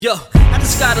Yo, I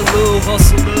just got a little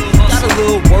hustle, got a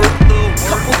little work,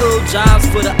 couple little jobs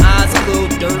for the eyes, a little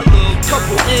dirt,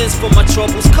 couple ends for my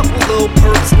troubles, couple little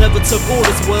perks, never took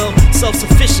orders well,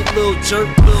 self-sufficient little jerk,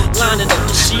 lining up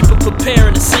the sheep and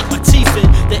preparing to sink my teeth in,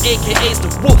 the AKA's the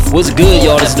wolf. What's good,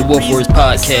 y'all? This is the Wolf Words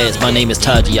Podcast. My name is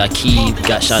Taji Akib,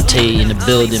 got Shantae in the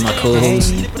building, my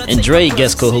co-host, and Dre,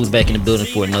 guest co-host, back in the building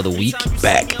for another week.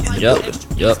 Back in the building.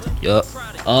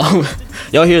 Yup.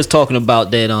 Y'all here is talking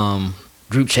about that,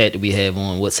 group chat that we have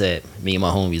on WhatsApp, me and my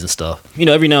homies and stuff. You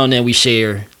know, every now and then we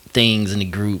share things in the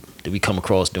group that we come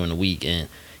across during the week. And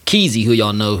Keezy, who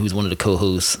y'all know, who's one of the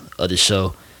co-hosts of the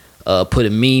show, put a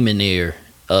meme in there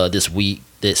this week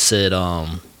that said,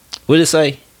 what did it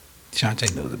say?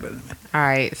 Shantae knows it better than me. All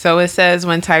right. So it says,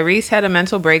 when Tyrese had a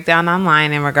mental breakdown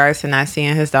online in regards to not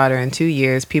seeing his daughter in 2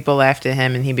 years, people laughed at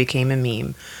him and he became a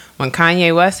meme. When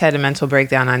Kanye West had a mental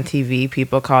breakdown on TV,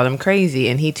 people called him crazy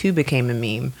and he too became a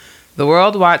meme. The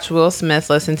world watched Will Smith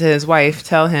listen to his wife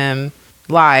tell him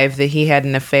live that he had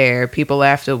an affair. People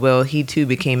laughed at Will. He too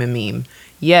became a meme.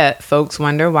 Yet, folks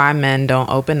wonder why men don't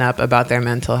open up about their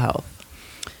mental health.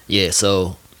 Yeah,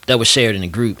 so that was shared in the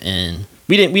group, and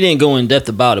we didn't go in depth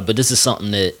about it, but this is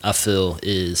something that I feel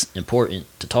is important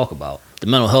to talk about. The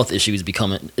mental health issue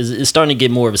is starting to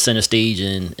get more of a center stage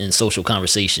in social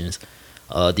conversations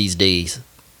these days.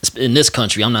 In this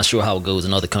country, I'm not sure how it goes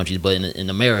in other countries, but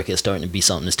in America, it's starting to be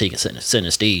something that's taking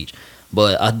center stage.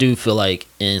 But I do feel like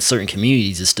in certain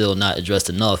communities, it's still not addressed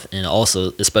enough, and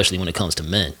also, especially when it comes to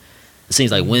men. It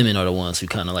seems like women are the ones who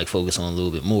kind of like focus on a little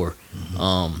bit more.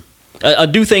 Mm-hmm. I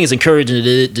do think it's encouraging that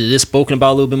it is spoken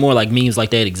about a little bit more, like memes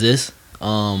like that exist.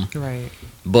 Right.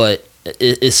 But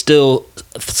it's still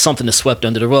something that's swept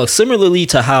under the rug. Similarly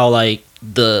to how like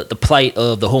the plight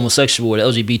of the homosexual or the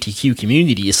LGBTQ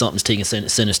community is something that's taking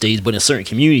center stage, but in certain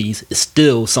communities, it's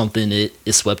still something that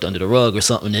is swept under the rug or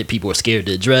something that people are scared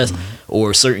to address,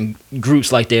 or certain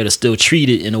groups like that are still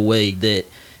treated in a way that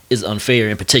is unfair.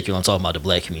 In particular, I'm talking about the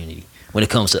black community when it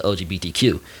comes to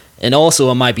LGBTQ. And also,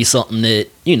 it might be something that,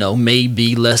 you know, may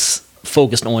be less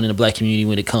focused on in the black community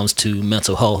when it comes to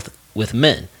mental health with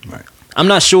men. Right. I'm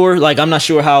not sure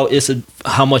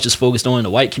how much is focused on in the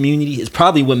white community. It's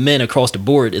probably with men across the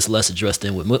board, it's less addressed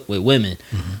than with women.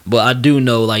 Mm-hmm. But I do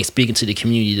know, like, speaking to the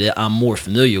community that I'm more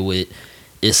familiar with,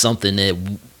 is something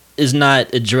that is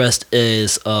not addressed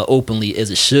as openly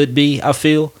as it should be, I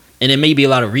feel. And there may be a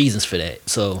lot of reasons for that.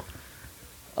 So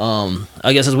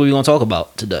I guess that's what we're going to talk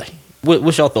about today.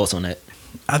 What's your thoughts on that?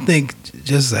 I think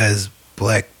just as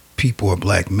black people or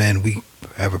black men, we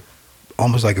have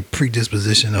almost like a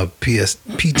predisposition of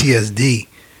PTSD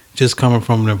just coming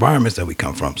from the environments that we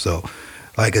come from. So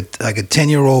like a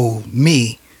 10-year-old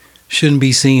me shouldn't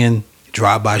be seeing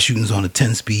drive-by shootings on a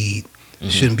 10-speed,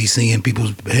 shouldn't be seeing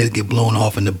people's heads get blown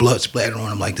off and the blood splatter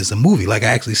on them like this is a movie. Like I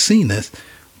actually seen this,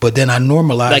 but then I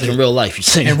normalized like in real life, you're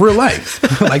saying? In real life.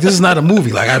 Like this is not a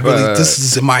movie. Like I really, this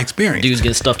is in my experience. Dudes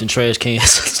getting stuffed in trash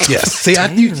cans. Yes. See,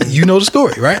 you know the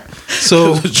story, right?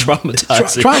 So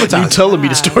traumatizing. Traumatizing. You telling me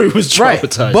the story was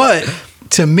traumatizing. Right. But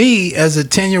to me, as a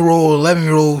 10-year-old,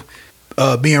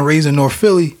 11-year-old being raised in North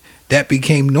Philly, that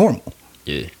became normal.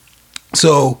 Yeah.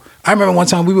 So I remember one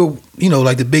time we were, you know,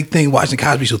 like the big thing, watching the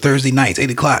Cosby Show Thursday nights,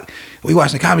 8 o'clock. We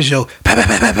watching the Cosby Show, pat, pat,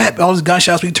 pat, pat, pat, all these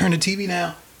gunshots. We turn the TV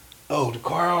down. Oh, the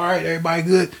car, all right, everybody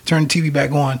good. Turn the TV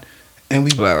back on, and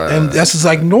that's just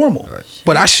like normal. Right.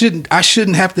 But I shouldn't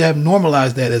have to have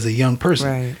normalized that as a young person.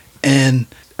 Right. And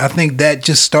I think that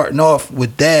just starting off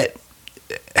with that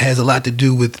has a lot to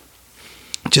do with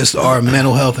just our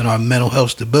mental health and our mental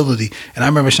health stability. And I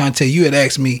remember, Shantae, you had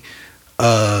asked me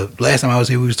last time I was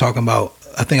here, we was talking about,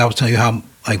 I think I was telling you how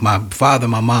like my father,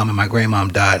 my mom, and my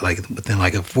grandmom died like within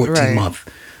like a 14-month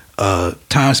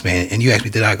time span. And you asked me,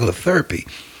 did I go to therapy?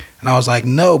 And I was like,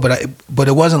 no, but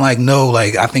it wasn't like, no,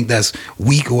 like I think that's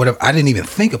weak or whatever. I didn't even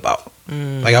think about.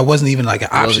 Like I wasn't even like an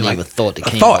option. Like a thought that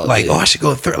came out, out, like, oh, I should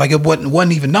go to therapy. Like it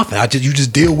wasn't even nothing. You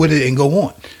just deal with it and go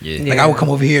on. Yeah. Like I would come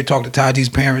over here, talk to Taji's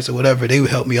parents or whatever. They would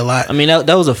help me a lot. I mean,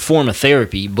 that was a form of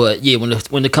therapy, but yeah,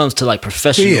 when it comes to like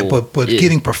professional, but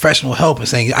getting professional help and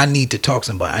saying I need to talk to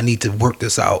somebody, I need to work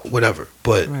this out, whatever.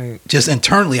 But just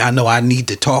internally, I know I need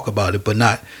to talk about it, but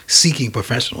not seeking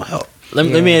professional help. Let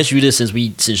me ask you this,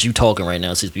 since you talking right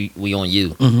now, since we on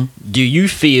you, do you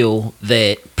feel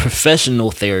that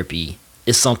professional therapy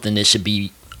is something that should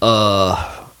be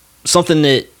something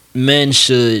that men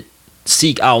should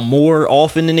seek out more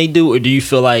often than they do, or do you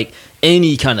feel like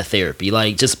any kind of therapy,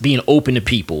 like just being open to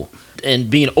people and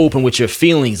being open with your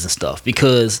feelings and stuff?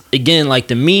 Because again, like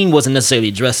the meme wasn't necessarily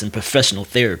addressing professional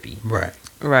therapy, right?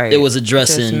 It was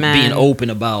addressing being open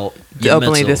about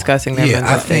openly discussing their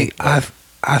mental state.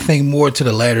 I think more to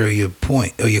the latter of your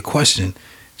point or your question,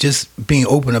 just being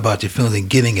open about your feelings and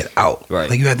getting it out. Right.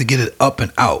 Like you have to get it up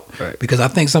and out. Right. Because I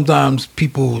think sometimes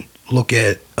people look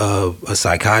at a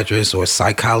psychiatrist or a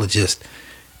psychologist,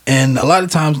 and a lot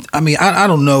of times, I mean, I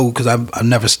don't know because I've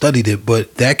never studied it,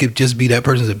 but that could just be that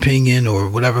person's opinion or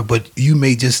whatever. But you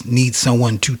may just need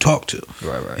someone to talk to,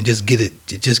 Right. and just get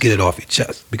it off your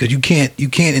chest, because you can't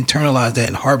internalize that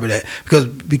and harbor that,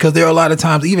 because there are a lot of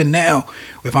times, even now,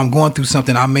 if I'm going through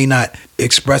something, I may not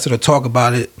express it or talk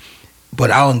about it, but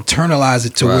I'll internalize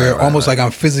it to where almost like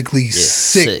I'm physically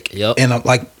sick. Yep. And I'm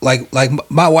like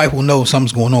my wife will know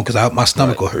something's going on because my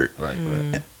stomach will hurt. Right.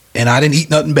 And I didn't eat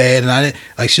nothing bad, and I didn't,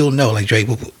 like, she'll know, like, Drake,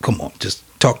 come on, just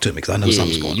talk to me, because I know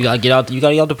something's going on. You gotta get out. You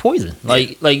gotta get out the poison.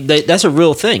 Like that's a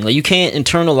real thing. Like you can't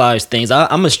internalize things.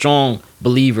 I'm a strong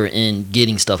believer in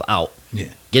getting stuff out. Yeah.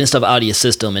 Getting stuff out of your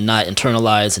system and not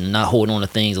internalizing and not holding on to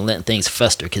things and letting things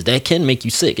fester, because that can make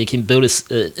you sick. It can build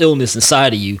a illness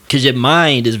inside of you, because your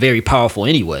mind is very powerful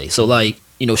anyway. So like,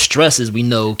 you know, stresses we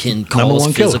know can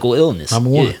cause physical illness. Number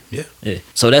one. Yeah.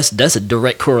 So that's a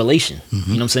direct correlation. You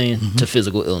know what I'm saying? To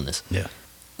physical illness. Yeah.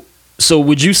 So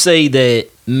would you say that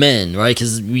men, right?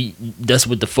 Because that's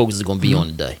what the focus is going to be on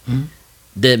today.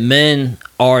 That men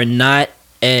are not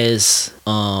as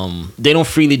they don't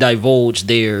freely divulge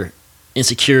their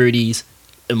insecurities,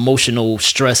 emotional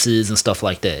stresses, and stuff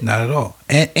like that. Not at all.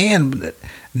 And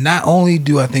not only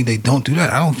do I think they don't do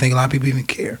that, I don't think a lot of people even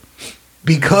care,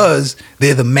 because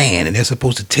they're the man and they're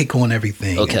supposed to take on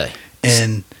everything. Okay.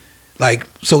 And like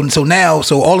so now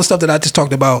all the stuff that I just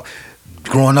talked about,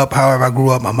 growing up, however I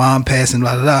grew up, my mom passing,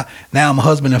 blah blah blah. Now I'm a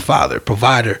husband and father,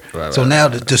 provider.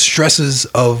 The stresses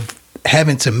of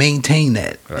having to maintain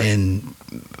that and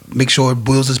make sure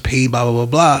bills is paid, blah blah blah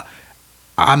blah.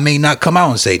 I may not come out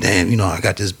and say, damn, you know, I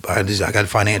got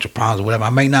financial problems or whatever. I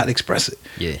may not express it.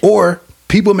 Yeah. Or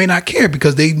people may not care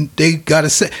because they got to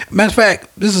say. Matter of fact,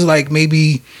 this is like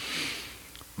maybe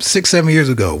 6-7 years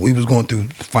ago. We was going through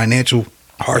financial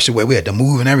hardship where we had to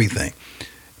move and everything.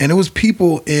 And it was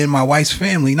people in my wife's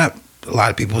family, not a lot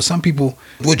of people, but some people,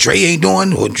 what Dre ain't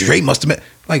doing, or Dre must have been.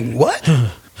 Like, what?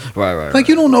 Right. Like,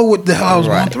 you don't know what the hell I was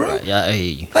going through. Right. Yeah, I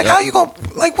hear you. Like, how you going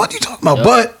to, like, what are you talking about?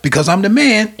 But because I'm the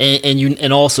man.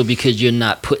 And also because you're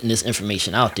not putting this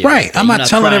information out there. Right. I'm not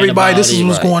telling everybody this is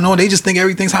what's going on. They just think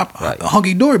everything's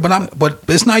hunky dory. But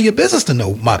it's not your business to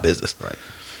know my business. Right.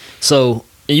 So,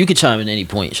 and you can chime in at any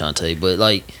point, Shantae, but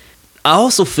like, I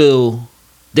also feel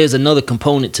there's another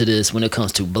component to this when it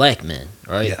comes to black men,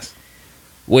 right? Yes.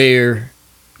 Where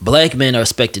black men are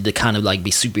expected to kind of like be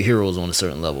superheroes on a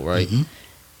certain level, right?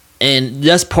 And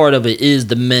that's part of it, is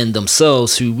the men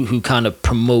themselves who kind of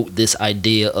promote this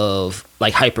idea of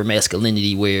like hyper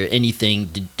masculinity, where anything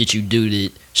that you do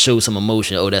that shows some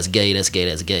emotion, oh, that's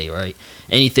gay, right?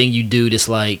 Anything you do that's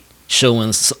like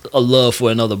showing a love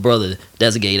for another brother,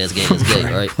 that's gay,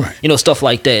 right? You know, stuff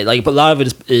like that. Like, a lot of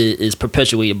it is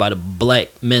perpetuated by the black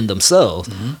men themselves.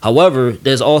 However,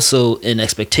 there's also an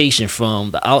expectation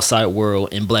from the outside world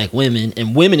and black women,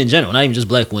 and women in general, not even just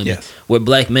black women, where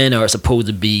black men are supposed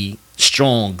to be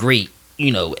strong, great,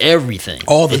 you know, everything.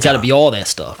 All the time. It's got to be all that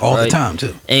stuff. All right? the time,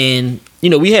 too. And, you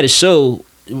know, we had a show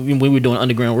when we were doing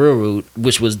Underground Railroad,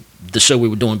 which was the show we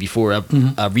were doing before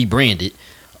I rebranded,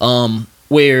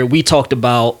 where we talked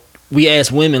about, we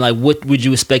asked women, like, what would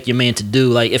you expect your man to do?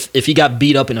 Like, if he got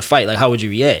beat up in a fight, like, how would you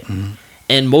react?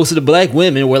 And most of the black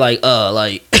women were like,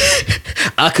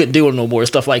 I couldn't do it no more,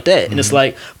 stuff like that. And it's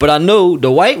like, but I know the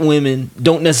white women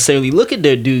don't necessarily look at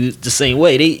their dudes the same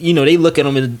way. They, you know, they look at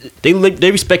them and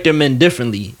they respect their men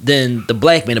differently than the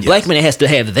black man. The black man has to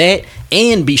have that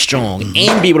and be strong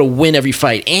and be able to win every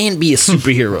fight and be a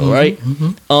superhero, right?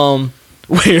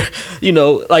 Where, you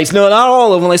know, like, no, not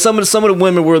all of them. Like, some of the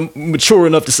women were mature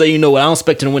enough to say, you know what, I don't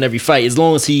expect him to win every fight, as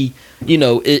long as he, you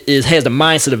know, has the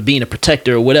mindset of being a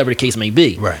protector or whatever the case may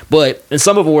be. Right. But, and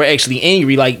some of them were actually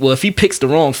angry, like, well, if he picks the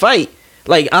wrong fight,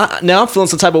 like, now I'm feeling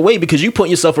some type of way because you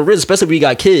putting yourself at risk, especially if you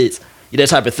got kids, that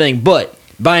type of thing. But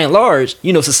by and large,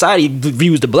 you know, society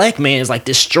views the black man as like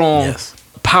this strong,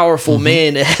 powerful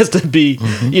man that has to be,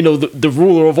 you know, the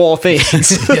ruler of all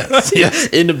things.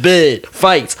 In the bed,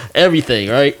 fights, everything,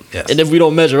 right? And if we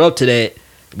don't measure up to that,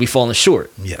 we falling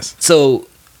short. So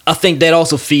I think that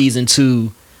also feeds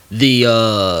into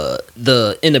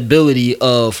the inability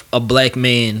of a black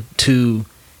man to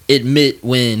admit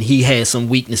when he has some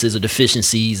weaknesses or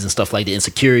deficiencies and stuff like the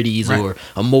insecurities or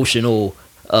emotional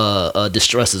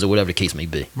distresses or whatever the case may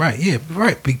be.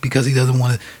 Because he doesn't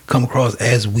want to come across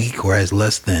as weak or as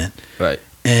less than.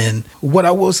 And what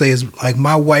I will say is, like,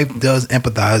 my wife does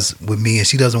empathize with me, and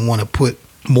she doesn't want to put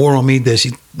more on me that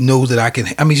she knows that I can.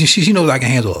 I mean, she knows I can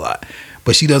handle a lot,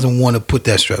 but she doesn't want to put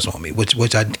that stress on me,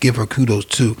 which I give her kudos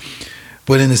to.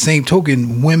 But in the same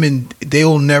token, women,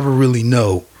 they'll never really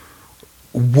know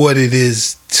what it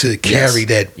is to carry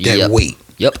that weight.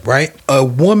 Yep. Right? A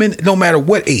woman, no matter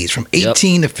what age, from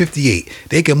 18 to 58,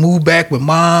 they can move back with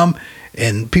mom,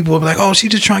 and people will be like, oh,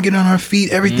 she's just trying to get on her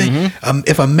feet, everything.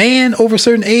 If a man over a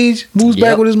certain age moves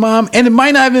back with his mom, and it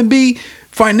might not even be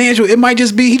financial, it might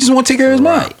just be he just want to take care of his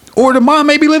mom. Or the mom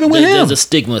may be living with him. There's a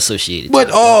stigma associated. But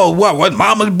what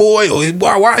mama's boy,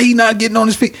 or why he not getting on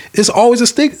his feet? It's always a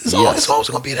stigma. It's always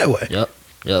gonna be that way.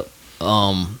 Yep.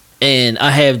 And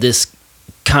I have this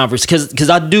conversation because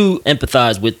I do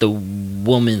empathize with the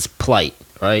woman's plight,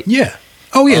 right? Yeah.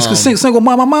 Oh yes, because single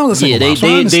mom, my mom was a single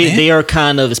mom. So they are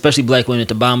kind of, especially black women, at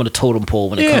the bottom of the totem pole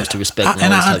when it comes to respect.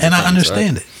 I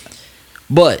understand it.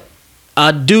 But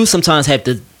I do sometimes have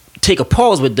to take a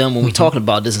pause with them when we're talking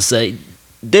about this and say,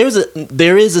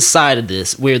 there is a side of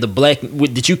this where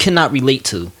that you cannot relate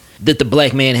to, that the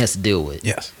black man has to deal with.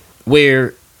 Yes.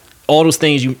 Where all those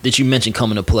things that you mentioned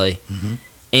come into play.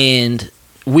 And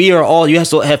we are all, you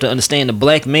also have to understand, the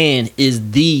black man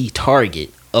is the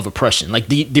target of oppression. Like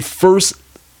the first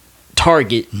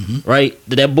target, right,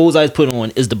 that bullseye is put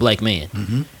on is the black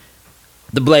man.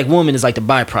 The black woman is like the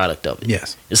byproduct of it.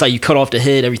 Yes. It's like you cut off the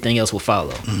head, everything else will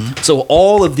follow. So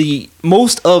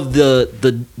most of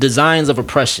the designs of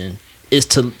oppression is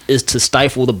to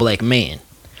stifle the black man.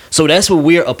 So that's what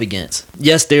we're up against.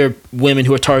 Yes, there are women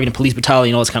who are targeting police brutality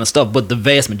and all this kind of stuff, but the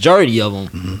vast majority of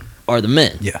them are the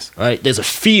men. Yes. Right? There's a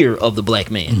fear of the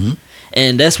black man.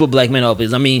 And that's what black men up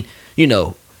is. I mean,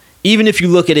 even if you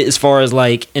look at it as far as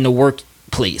like in the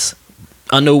workplace,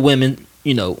 I know women,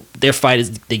 their fight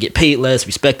is they get paid less,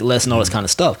 respected less, and all this kind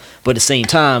of stuff. But at the same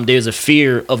time, there's a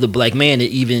fear of the black man that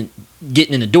even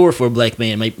getting in the door for a black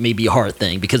man may be a hard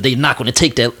thing because they're not going to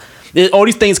take that. All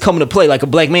these things come into play. Like a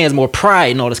black man has more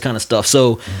pride and all this kind of stuff.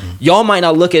 So y'all might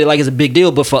not look at it like it's a big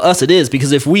deal, but for us it is,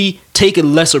 because if we take a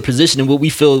lesser position in what we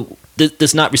feel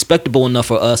that's not respectable enough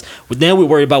for us, then we're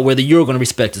worried about whether you're going to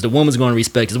respect us, the woman's going to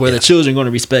respect us, whether the children are going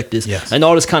to respect us, and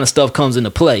all this kind of stuff comes into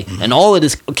play. And all of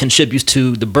this contributes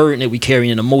to the burden that we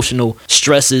carry and emotional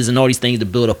stresses and all these things that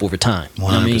build up over time. 100%. You know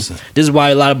what I mean? This is why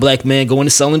a lot of black men go into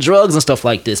selling drugs and stuff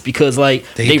like this, because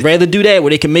like they'd rather do that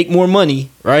where they can make more money,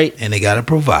 right? And they got to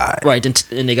provide. Right, and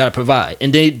they got to provide.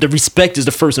 And the respect is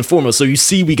the first and foremost. So you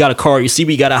see we got a car, you see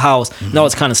we got a house, and all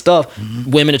this kind of stuff.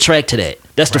 Women attract to that.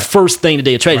 That's the first thing that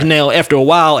they attract. Now, after a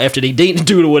while, after they date the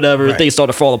dude or whatever, if they start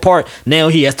to fall apart, now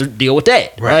he has to deal with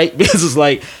that, right? Because it's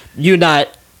like, you're not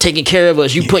taking care of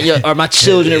us. You putting my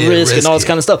children at risk and all this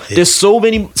kind of stuff. There's so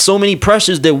many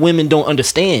pressures that women don't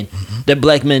understand that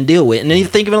black men deal with, and then you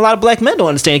think of a lot of black men don't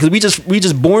understand because we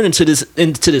just born into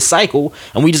this cycle,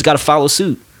 and we just got to follow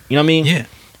suit. You know what I mean? Yeah.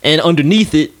 And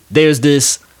underneath it, there's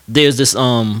this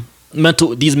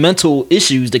mental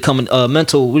issues that come in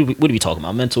mental. What are we talking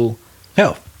about? Mental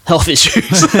health issues.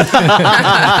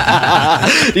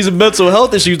 These are mental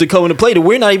health issues that come into play that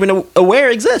we're not even aware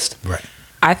exist. Right.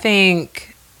 I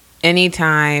think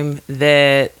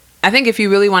if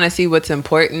you really want to see what's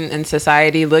important in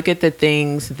society, look at the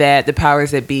things that the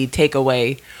powers that be take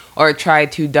away or try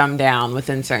to dumb down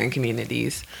within certain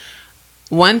communities.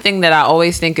 One thing that I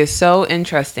always think is so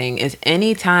interesting is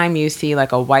anytime you see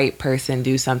like a white person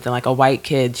do something, like a white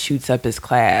kid shoots up his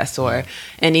class or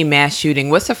any mass shooting,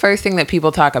 what's the first thing that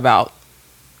people talk about?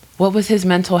 What was his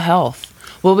mental health?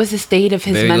 What was the state of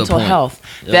his mental health?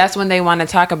 Yep. That's when they want to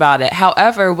talk about it.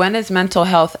 However, when is mental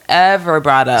health ever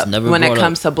brought up? When it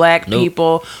comes to black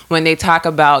people, when they talk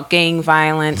about gang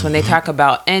violence, when they talk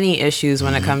about any issues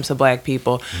when it comes to black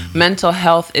people, mental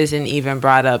health isn't even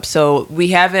brought up. So we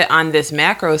have it on this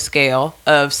macro scale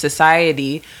of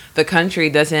society. The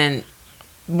country doesn't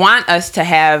want us to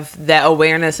have that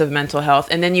awareness of mental health,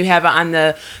 and then you have it on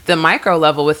the micro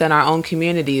level within our own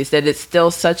communities that it's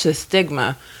still such a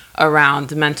stigma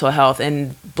around mental health,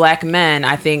 and black men,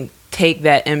 I think, take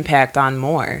that impact on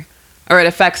more, or it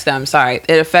affects them. It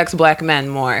affects black men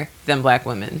more than black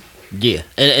women. Yeah,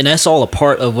 and that's all a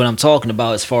part of what I'm talking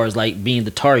about as far as like being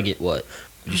the target. What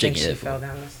you think she fell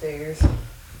down the stairs?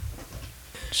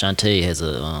 Shantae has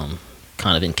a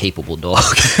kind of incapable dog.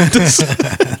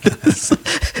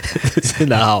 It's in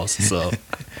the house, so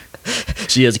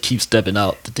she has to keep stepping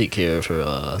out to take care of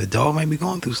her. The dog might be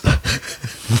going through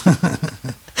stuff.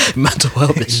 Mental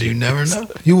health issues. You never know.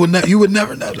 You would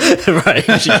never know that. Right?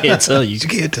 She can't tell you. She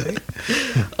can't tell you.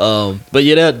 But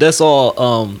yeah, that's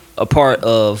all a part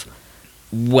of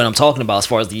what I'm talking about as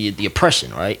far as the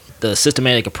oppression, right? The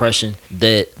systematic oppression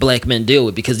that black men deal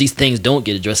with, because these things don't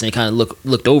get addressed and they kind of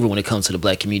looked over when it comes to the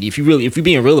black community. If you're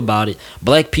being real about it,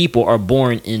 black people are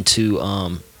born into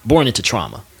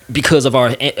trauma. because of our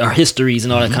histories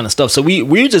and all that kind of stuff. So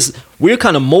we're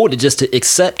kind of molded just to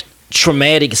accept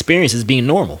traumatic experiences being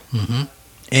normal.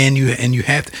 And you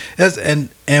have to,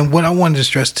 and what I wanted to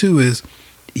stress too is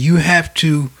you have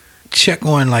to check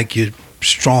on like your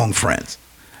strong friends,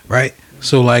 right?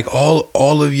 So like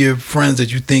all of your friends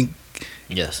that you think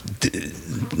Yes.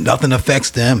 nothing affects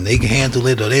them, they can handle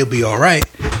it or they'll be all right,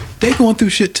 they going through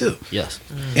shit too. Yes.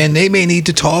 And they may need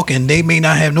to talk, and they may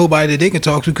not have nobody that they can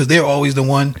talk to because they're always the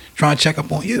one trying to check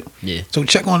up on you. Yeah. So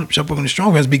check up on the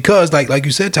strong friends, because like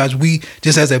you said, Taj, we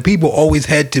just as a people always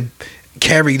had to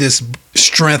carry this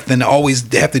strength and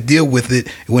always have to deal with it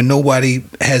when nobody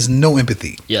has no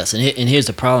empathy. Yes, and here's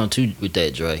the problem too with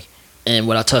that, Dre, and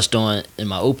what I touched on in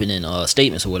my opening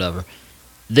statements or whatever.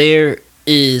 There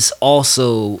is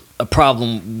also a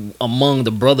problem among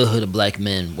the brotherhood of black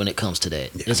men when it comes to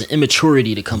that. Yes. There's an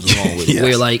immaturity that comes along with it, Yes.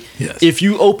 where like Yes. if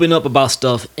you open up about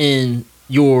stuff in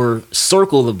your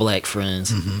circle of black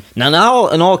friends, now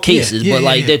not in all cases, Yeah, but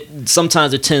like yeah. that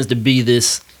sometimes there tends to be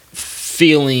this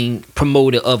feeling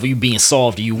promoted of you being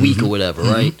soft or you weak or whatever,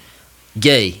 right?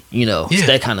 Gay, it's Yeah.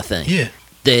 that kind of thing. Yeah.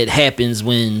 That happens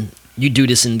when you do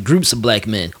this in groups of black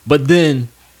men. But then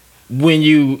when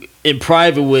you in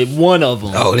private with one of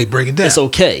them, Oh, they break it down. it's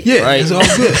okay, Yeah, right? it's all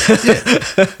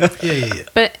good. Yeah.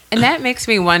 But and that makes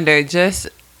me wonder, just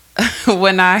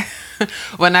when I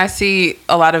see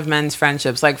a lot of men's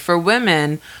friendships, like for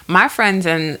women, my friends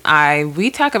and I, we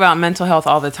talk about mental health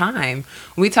all the time.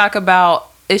 We talk about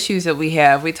issues that we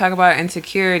have. We talk about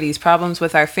insecurities, problems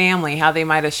with our family, how they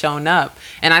might have shown up.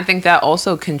 And I think that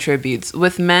also contributes.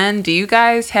 With men, do you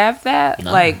guys have that?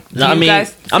 No. Like, do No, I you mean,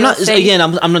 guys I'm feel not. safe? Again,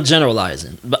 I'm not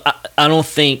generalizing, but I don't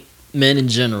think men in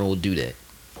general do that.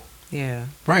 Yeah.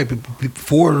 Right, but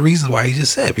for the reasons why he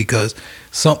just said, because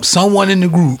someone in the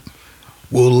group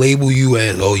will label you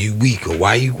as, oh, you weak, or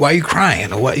why you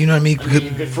crying, or what, you know what I mean?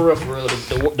 Because For real,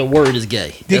 the word is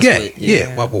gay. you're That's gay.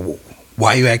 what- Yeah.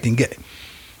 Why you acting gay?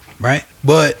 Right?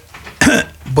 But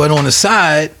on the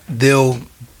side, they'll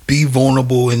be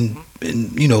vulnerable and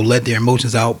let their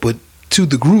emotions out. But to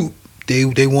the group,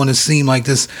 they want to seem like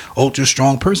this ultra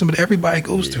strong person. But everybody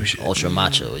goes through shit. Ultra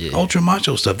macho, yeah. Ultra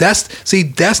macho stuff.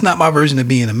 That's not my version of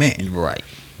being a man. Right.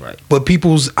 But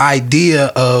people's idea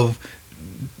of,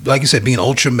 like you said, being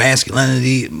ultra masculine,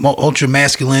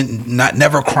 not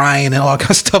never crying and all that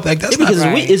kind of stuff like that's Yeah, because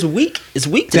not, right. it's weak. It's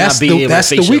weak to That's not be the- able that's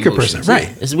to the face your weaker emotions. person, right.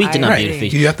 Yeah, it's weak to I not agree. be able to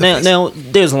face. You have to face now,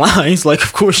 there's lines like,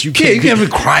 of course you yeah, can't. you can't be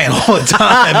crying all the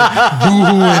time,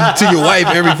 boo-hooing to your wife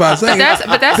every 5 seconds.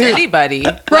 But that's anybody.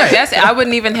 Like, Right. I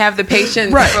wouldn't even have the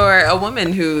patience Right. for a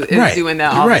woman who is doing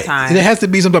that all the time. There has to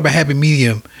be some type of happy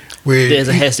medium where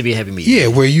There has to be a heavy medium. yeah,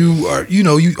 where you are,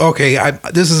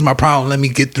 this is my problem. Let me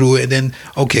get through it, and then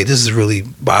this is really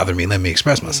bothering me. Let me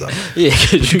express myself. Yeah,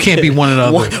 'cause You can't be one or the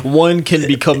other. One can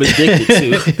become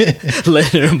addicted to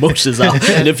letting their emotions out,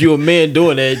 and if you're a man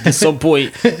doing that, at some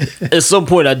point,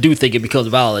 I do think it becomes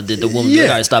violent. That the woman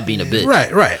gotta stop being a bitch.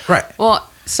 Right. Well,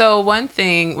 so one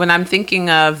thing, when I'm thinking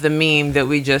of the meme that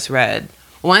we just read,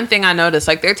 one thing I noticed,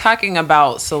 like they're talking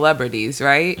about celebrities,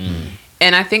 right?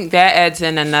 And I think that adds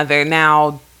in another.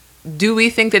 Now, do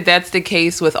we think that that's the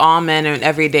case with all men in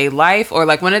everyday life? Or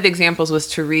like one of the examples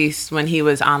was Therese when he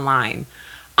was online.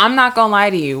 I'm not gonna lie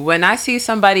to you. When I see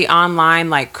somebody online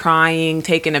like crying,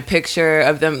 taking a picture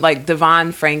of them, like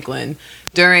Devon Franklin,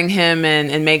 during him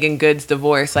and Megan Good's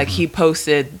divorce, like he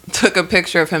took a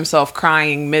picture of himself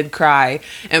crying mid-cry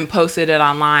and posted it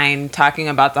online talking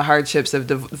about the hardships of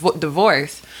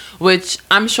divorce, which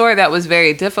I'm sure that was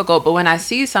very difficult. But when I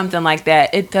see something like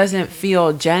that, it doesn't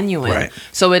feel genuine. Right.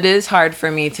 So it is hard for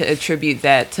me to attribute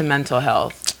that to mental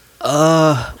health.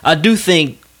 I do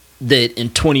think that in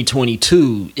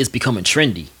 2022 it's becoming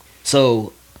trendy.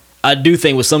 So I do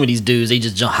think with some of these dudes, they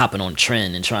just hopping on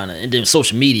trend and and then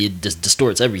social media just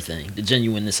distorts everything, the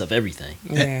genuineness of everything.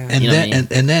 Yeah. And You know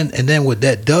what I then and then what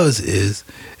that does is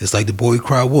it's like the boy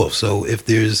cry wolf. So if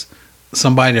there's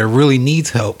somebody that really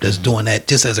needs help that's doing that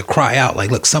just as a cry out,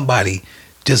 like, look, somebody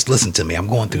just listen to me, I'm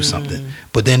going through something.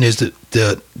 But then there's the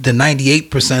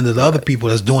 98% of the other people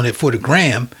that's doing it for the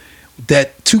gram.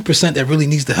 That 2% that really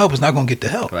needs the help is not going to get the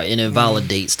help. Right, and it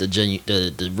validates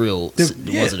the real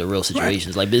the real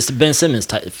situations. Like it's the Ben Simmons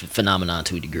type phenomenon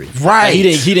to a degree. Right.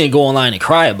 Like, he didn't go online and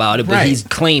cry about it, but Right. he's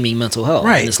claiming mental health.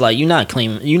 Right. And it's like you're not,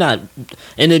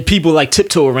 and then people like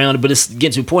tiptoe around it, but it's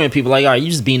getting to a point where people are like, all right, you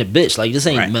just being a bitch. Like this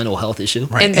ain't Right. a mental health issue.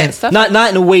 Right. And that And stuff.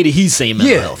 Not in a way that he's saying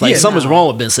mental Yeah, health. Like yeah, something's no. wrong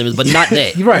with Ben Simmons, but not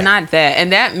that. You're right. Not that.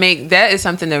 And that is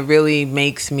something that really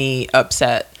makes me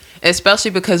upset. Especially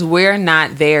because we're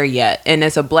not there yet. And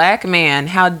as a black man,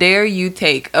 how dare you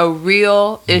take a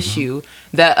real issue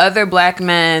that other black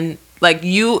men, like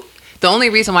you, The only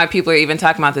reason why people are even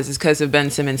talking about this is because of Ben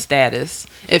Simmons' status.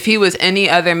 If he was any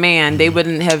other man, they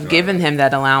wouldn't have given him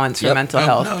that allowance for mental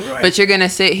health. No, right. But you're going to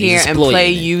sit here and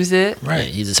use it. Right.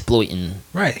 Yeah, he's exploiting.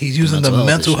 Right. He's using the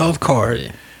mental health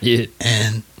card. Yeah.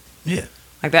 And yeah.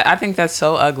 Like that, I think that's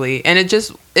so ugly. And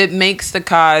it makes the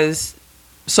cause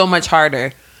so much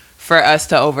harder for us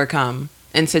to overcome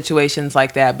in situations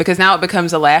like that, because now it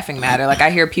becomes a laughing matter. Like,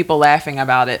 I hear people laughing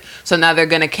about it, so now they're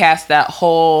going to cast that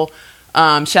whole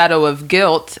shadow of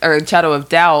guilt or shadow of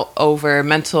doubt over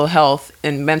mental health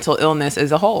and mental illness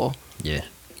as a whole. Yeah.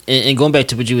 And going back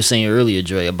to what you were saying earlier,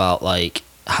 Dre, about like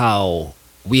how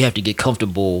we have to get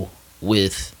comfortable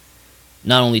with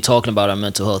not only talking about our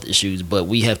mental health issues, but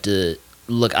we have to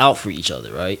look out for each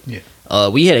other, right? Yeah.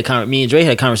 Me and Dre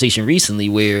had a conversation recently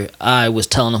where I was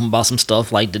telling him about some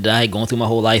stuff like that I had gone through my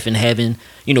whole life and having,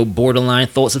 borderline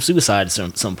thoughts of suicide at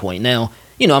some point. Now,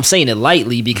 I'm saying it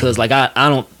lightly because like I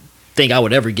don't think I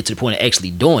would ever get to the point of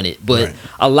actually doing it, but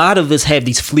a lot of us have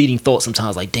these fleeting thoughts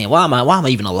sometimes, like, damn, why am I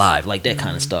even alive? Like that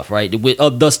kind of stuff, right? With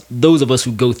those of us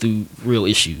who go through real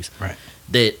issues, right?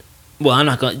 That. Well, I'm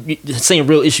not going to... Saying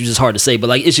real issues is hard to say, but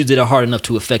like issues that are hard enough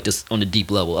to affect us on a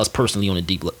deep level, us personally on a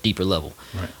deeper level.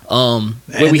 Right.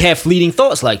 Where we have fleeting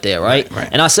thoughts like that, right? Right.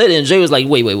 And I said it, and Jay was like,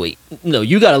 wait. No,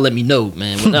 you got to let me know,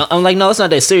 man. I'm like, no, it's not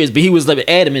that serious. But he was like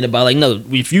adamant about like, no,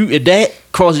 if that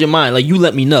crosses your mind, like you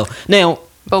let me know. Now,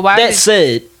 but why that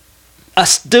said, I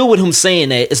still with him saying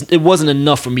that, it wasn't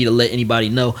enough for me to let anybody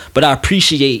know, but I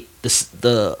appreciate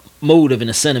the motive and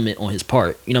the sentiment on his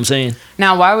part. You know what I'm saying?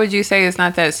 Now, why would you say it's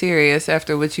not that serious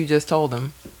after what you just told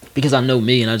him? Because I know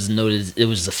me, and I just know that it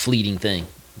was just a fleeting thing.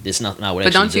 It's not what.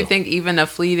 But don't you think even a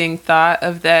fleeting thought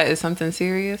of that is something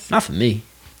serious? Not for me.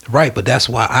 Right, but that's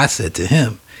why I said to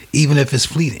him, even if it's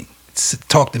fleeting,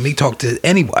 talk to me, talk to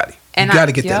anybody. You got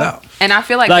to get that out. And I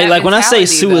feel like when I say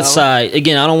suicide,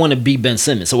 again, I don't want to be Ben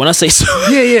Simmons. So when I say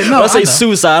when I say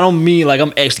suicide, I don't mean like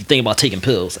I'm actually thinking about taking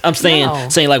pills. I'm saying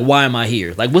like, why am I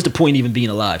here? Like, what's the point of even being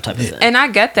alive? Type of thing. And I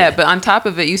get that, but on top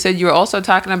of it, you said you were also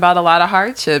talking about a lot of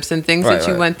hardships and things that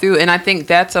you went through, and I think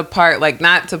that's a part. Like,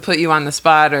 not to put you on the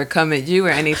spot or come at you or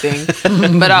anything,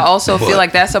 but I also feel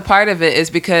like that's a part of it is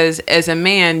because as a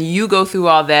man, you go through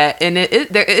all that, and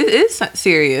it is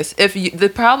serious. If the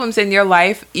problems in your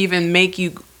life even make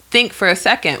you think for a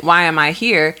second, why am I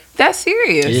here? That's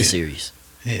serious. It is serious.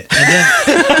 Yeah. And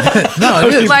then, no,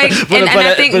 it is. Like, and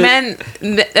I think men,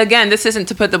 again, this isn't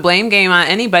to put the blame game on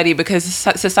anybody because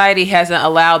society hasn't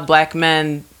allowed black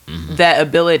men that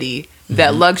ability,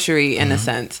 that luxury in a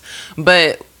sense.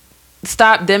 But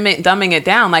stop dumbing it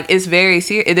down. Like, it's very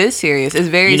serious. It is serious. It's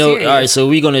very serious. All right, so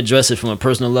we're going to address it from a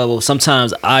personal level.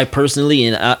 Sometimes I personally,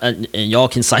 and y'all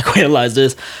can psychoanalyze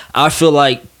this, I feel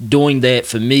like doing that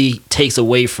for me takes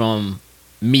away from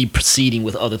me proceeding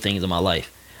with other things in my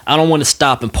life. I don't want to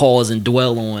stop and pause and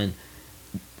dwell on.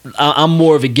 I'm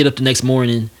more of a get up the next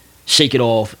morning, shake it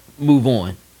off, move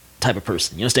on type of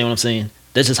person. You understand what I'm saying?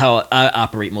 That's just how I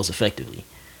operate most effectively.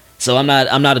 So I'm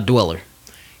not a dweller.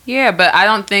 Yeah, but I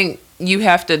don't think you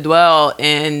have to dwell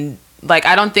in, like,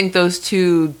 I don't think those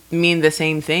two mean the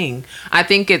same thing. I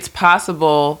think it's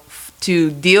possible to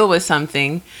deal with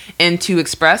something and to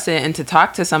express it and to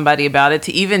talk to somebody about it,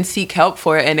 to even seek help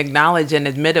for it and acknowledge and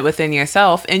admit it within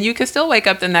yourself. And you can still wake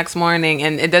up the next morning,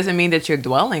 and it doesn't mean that you're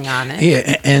dwelling on it.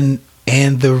 Yeah,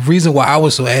 and the reason why I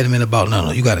was so adamant about,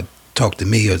 no, you got to talk to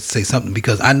me or say something,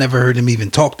 because I never heard him even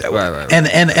talk that way. Right. And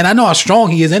I know how strong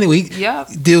he is anyway. Yeah.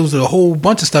 He deals with a whole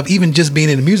bunch of stuff, even just being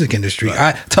in the music industry.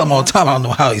 I tell him all the time, I don't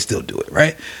know how he still do it,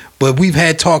 right? But we've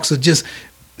had talks of just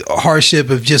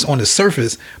hardship of just on the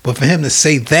surface, but for him to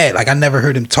say that, like, I never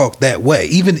heard him talk that way,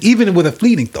 even with a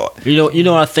fleeting thought. You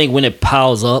know what I think when it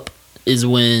piles up is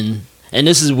when, and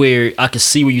this is where I can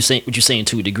see what you're saying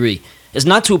to a degree. It's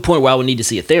not to a point where I would need to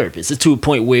see a therapist. It's to a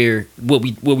point where what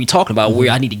we talking about, where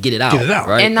I need to get it out. Get it out.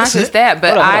 Right? And not just that,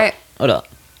 but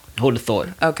Hold the thought.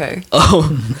 Okay.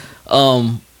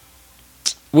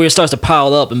 Where it starts to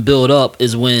pile up and build up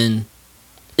is when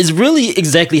it's really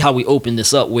exactly how we open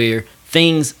this up, where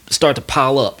things start to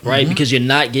pile up, right? Because you're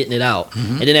not getting it out.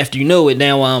 And then after you know it,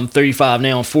 now I'm 35,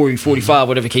 now I'm 40, 45,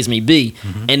 whatever the case may be.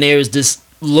 And there's this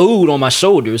load on my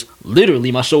shoulders.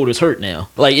 Literally, my shoulders hurt now,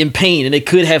 like in pain. And it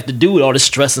could have to do with all the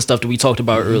stress and stuff that we talked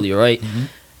about earlier, right?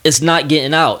 It's not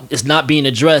getting out. It's not being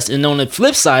addressed. And on the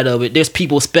flip side of it, there's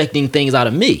people expecting things out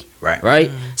of me. Right.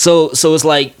 So it's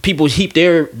like people heap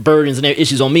their burdens and their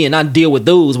issues on me, and I deal with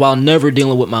those while never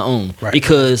dealing with my own. Right.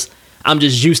 Because I'm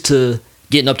just used to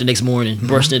getting up the next morning,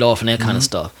 brushing it off and that kind of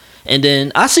stuff. And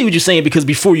then I see what you're saying, because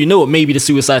before you know it, maybe the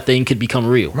suicide thing could become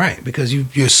real. Right, because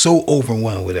you're so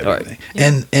overwhelmed with everything.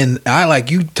 Right. And I,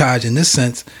 like you, Taj, in this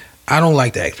sense, I don't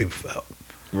like to ask people for help.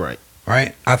 Right.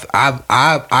 right?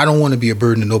 I don't want to be a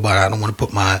burden to nobody. I don't want to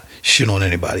put my shit on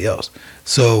anybody else.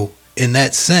 So in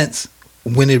that sense,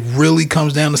 when it really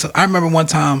comes down to something, I remember one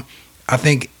time, I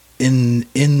think in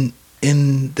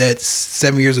that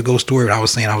 7 years ago story, I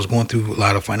was saying I was going through a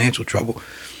lot of financial trouble.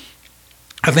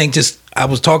 I think I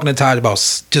was talking to Todd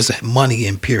about just money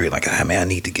in period. Like, I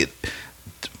need to get,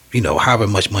 however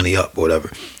much money up or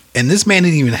whatever. And this man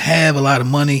didn't even have a lot of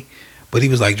money, but he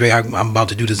was like, Dre, I'm about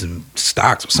to do this in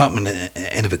stocks or something.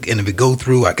 And if it go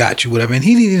through, I got you, whatever. And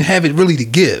he didn't even have it really to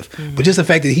give. Mm-hmm. But just the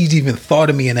fact that he's even thought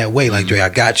of me in that way, like, Dre, I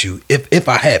got you. If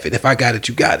I have it, if I got it,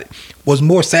 you got it, was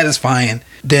more satisfying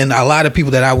than a lot of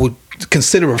people that I would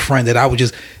consider a friend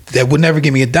that would never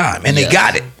give me a dime. And they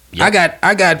got it. Yep.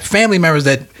 I got family members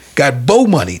that got bow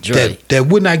money that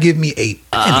would not give me a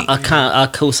penny. I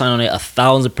co-sign on that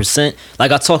 1,000%.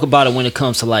 Like, I talk about it when it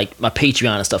comes to like my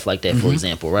Patreon and stuff like that, for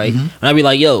example, right? And I be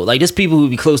like, yo, like, there's people who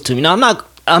be close to me. Now, I'm not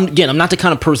the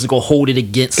kind of person to go hold it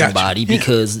against somebody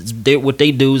because what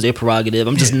they do is their prerogative.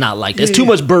 I'm just not like that. It's too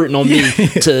much burden on me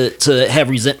to have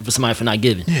resentment for somebody for not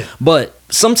giving. Yeah. But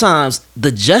sometimes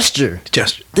the gesture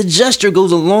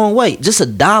goes a long way. Just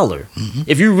 $1. Mm-hmm.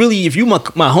 If you my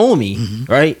homie,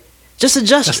 right? Just a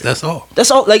gesture. That's all. That's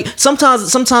all. Like,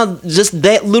 sometimes just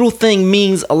that little thing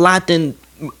means a lot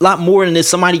more than if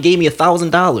somebody gave me $1,000,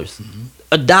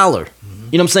 $1.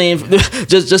 You know what I'm saying?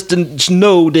 just to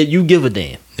know that you give a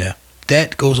damn. Yeah,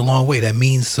 that goes a long way. That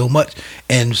means so much.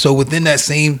 And so within that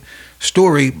same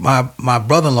story, my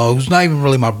brother-in-law, who's not even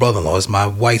really my brother-in-law, is my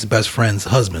wife's best friend's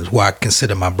husband, who I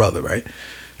consider my brother, right?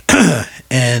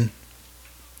 And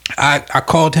I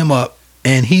called him up,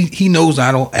 and he knows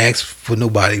I don't ask for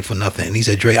nobody for nothing. And he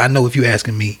said, Dre, I know if you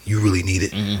asking me, you really need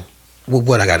it. Mm-hmm. Well,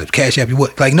 what I got to cash app you?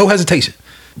 What? Like, no hesitation.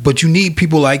 But you need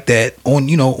people like that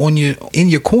in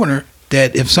your corner.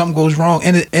 That if something goes wrong,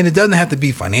 and it doesn't have to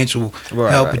be financial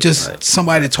help, but just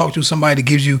somebody to talk to, somebody that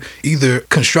gives you either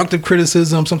constructive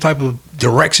criticism, some type of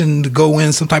direction to go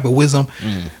in, some type of wisdom.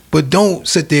 But don't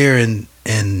sit there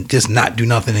and just not do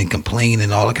nothing and complain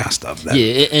and all that kind of stuff.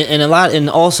 And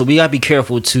also we gotta be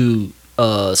careful to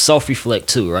self-reflect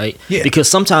too, right? Yeah. Because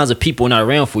sometimes if people are not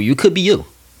around for you, it could be you.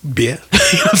 Yeah.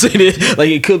 You know what I'm saying? Like,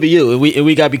 it could be you, and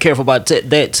we gotta be careful about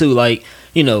that too. Like,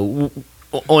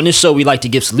 on this show, we like to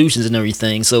give solutions and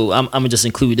everything, so I'm gonna just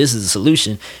include this as a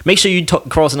solution. Make sure you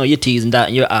crossing all your T's and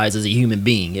dotting your I's as a human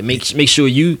being, and make sure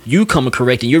you come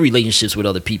correct in your relationships with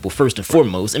other people first and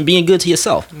foremost, and being good to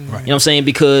yourself. Right. You know what I'm saying?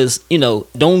 Because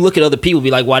don't look at other people and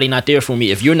be like, why they not there for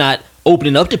me? If you're not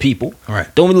opening up to people,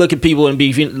 right? Don't look at people and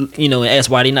be and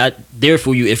ask why they not there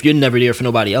for you if you're never there for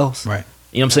nobody else. Right.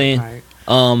 You know what I'm saying? Right.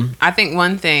 I think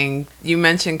one thing you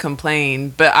mentioned,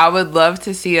 complain, but I would love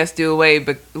to see us do away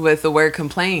with the word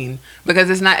complain, because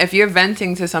it's not, if you're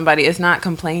venting to somebody, it's not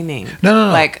complaining. No.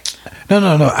 Like,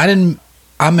 no.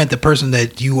 I meant the person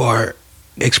that you are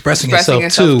expressing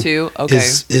yourself to. Okay.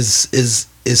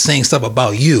 Is saying stuff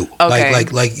about you. Okay.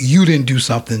 Like you didn't do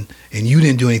something and you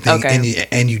didn't do anything. Okay.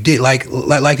 and you did. Like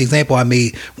the example I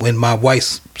made when some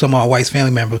of my wife's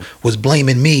family member was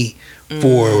blaming me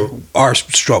for our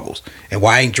struggles. And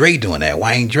why ain't Dre doing that?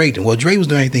 Why ain't Dre doing? Well, Dre was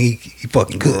doing anything he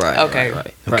fucking could. Right. Okay.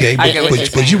 Okay.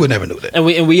 But you would never know that.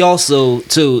 And we also,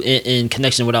 too, in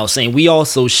connection to what I was saying, we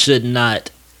also should not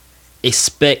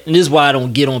expect, and this is why I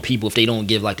don't get on people if they don't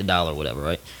give like $1 or whatever,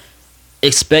 right?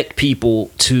 Expect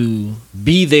people to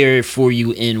be there for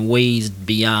you in ways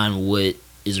beyond what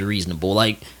is reasonable.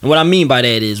 Like, and what I mean by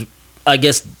that is, I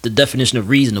guess the definition of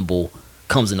reasonable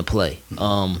comes into play.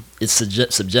 It's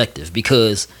subjective,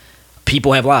 because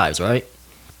people have lives, right?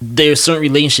 There's certain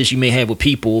relationships you may have with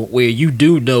people where you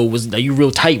do know you're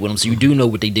real tight with them, so you do know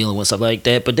what they're dealing with, stuff like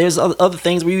that. But there's other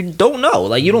things where you don't know.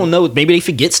 Like, you don't know, maybe they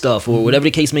forget stuff or whatever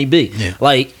the case may be. Yeah.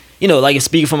 Like, like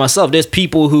speaking for myself, there's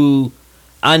people who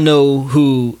I know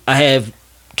who I have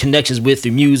connections with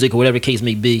through music or whatever the case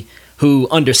may be, who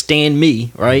understand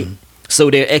me, right? So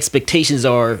their expectations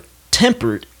are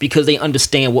tempered because they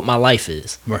understand what my life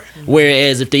is. Right.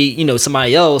 Whereas if they,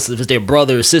 somebody else, if it's their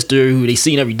brother or sister who they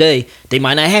see every day, they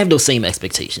might not have those same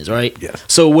expectations, right? Yes.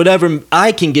 So whatever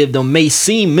I can give them may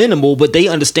seem minimal, but they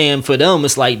understand for them,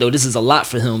 it's like, though, this is a lot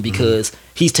for him because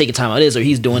he's taking time out of this or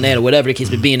he's doing that or whatever the case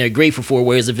may be, and they're grateful for.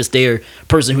 Whereas if it's their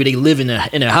person who they live in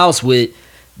their house with,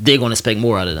 they're going to expect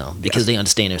more out of them because they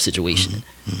understand their situation.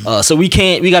 So we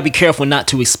got to be careful not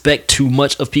to expect too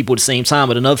much of people at the same time.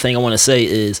 But another thing I want to say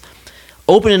is,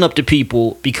 opening up to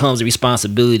people becomes a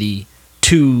responsibility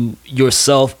to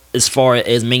yourself as far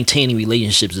as maintaining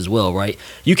relationships as well, right?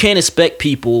 You can't expect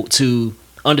people to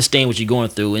understand what you're going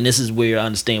through, and this is where I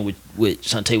understand what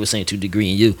Shantae was saying to a degree,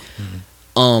 and you.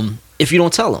 If you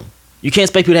don't tell them. You can't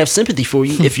expect people to have sympathy for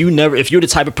you if you're the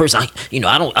type of person,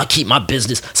 I keep my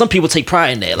business. Some people take pride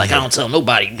in that. Like, I don't tell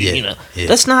nobody,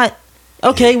 That's not,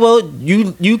 okay, well,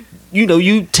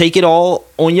 you take it all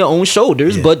on your own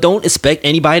shoulders, but don't expect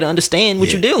anybody to understand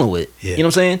what you're dealing with. You know what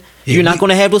I'm saying? You're not going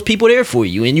to have those people there for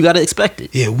you, and you got to expect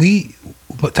it. Yeah, we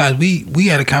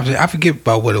had a conversation. I forget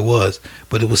about what it was,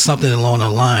 but it was something along the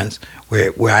lines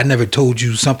where I never told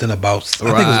you something about. I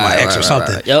think it was my ex or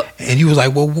something. Right. Yep. And you was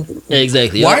like, "Well,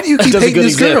 exactly. Why do you keep hating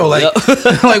this girl? Like,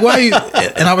 Yep. like why? Are you?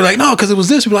 And I was like, no, because it was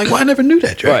this. You were like, well, I never knew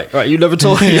that. Right. You never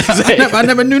told me. I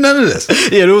never knew none of this.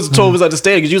 Yeah, there was a total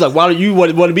misunderstanding because you was like, why do you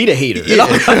want me to hate her? Yeah.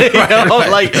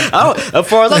 Like, as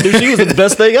far as I knew, she was the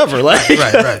best thing ever. Like,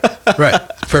 right.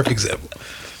 Perfect example.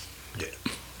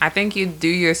 I think you do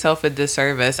yourself a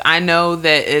disservice. I know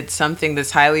that it's something that's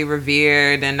highly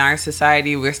revered in our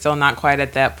society. We're still not quite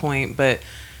at that point, but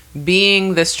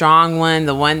being the strong one,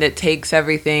 the one that takes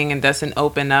everything and doesn't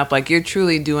open up, like, you're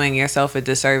truly doing yourself a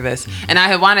disservice. Mm-hmm. And I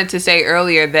had wanted to say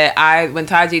earlier that when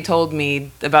Taji told me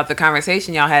about the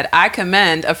conversation y'all had, I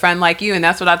commend a friend like you, and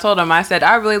that's what I told him. I said,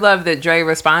 I really love that Dre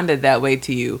responded that way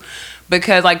to you,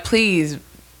 because, like, please,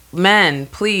 men,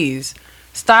 please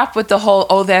stop with the whole,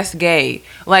 oh, that's gay.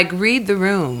 Like, read the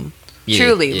room.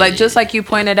 Truly. Just like you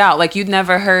pointed out, like, you'd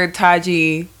never heard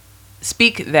Taji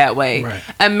speak that way. Right.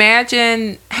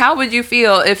 Imagine, how would you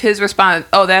feel if his response,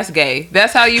 oh, that's gay.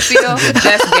 That's how you feel?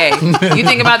 That's gay. You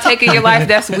think about taking your life,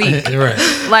 that's weak.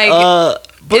 Right. Like,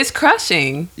 it's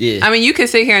crushing. Yeah. I mean, you could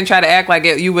sit here and try to act like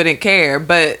you wouldn't care,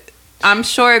 but I'm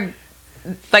sure,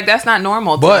 like, that's not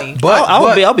normal to me. But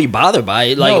I'll be bothered by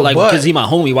it. Like, because he my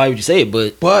homie, why would you say it?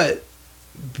 But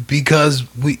because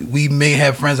we may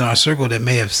have friends in our circle that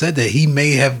may have said that, he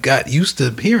may have got used to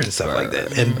hearing stuff like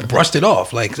that and brushed it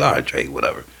off. Like, all right, Drake,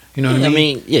 whatever. You know what I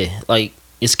mean? Like,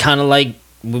 it's kind of like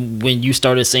when you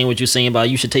started saying what you're saying about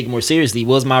you should take it more seriously.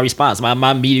 Was my response,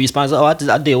 my immediate response,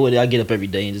 I deal with it. I get up every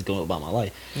day and just go about my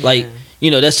life. Like,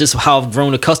 that's just how I've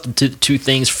grown accustomed to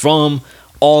things from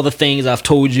all the things I've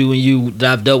told you and you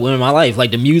that I've dealt with in my life, like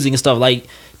the music and stuff. Like,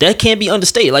 that can't be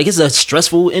understated. Like, it's a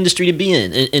stressful industry to be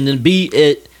in, and to be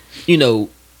at,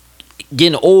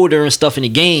 getting older and stuff in the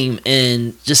game,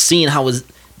 and just seeing how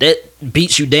that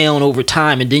beats you down over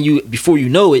time, and then before you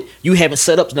know it, you haven't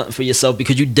set up nothing for yourself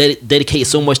because you dedicated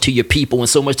so much to your people and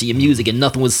so much to your music, and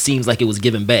nothing seems like it was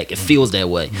given back. It feels that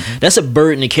way. Mm-hmm. That's a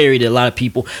burden to carry to a lot of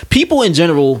people in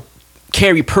general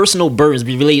carry personal burdens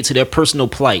related to their personal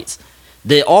plights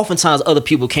that oftentimes other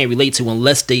people can't relate to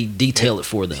unless they detail it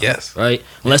for them. Yes. Right?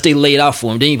 Unless they lay it out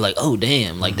for them. Then you're like, oh,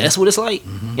 damn. Like, that's what it's like?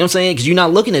 You know what I'm saying? Because you're not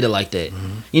looking at it like that.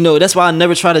 That's why I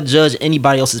never try to judge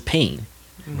anybody else's pain.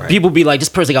 Right. People be like, this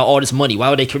person got all this money. Why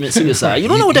would they commit suicide? You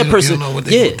don't know what that person...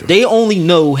 they only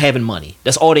know having money.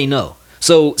 That's all they know.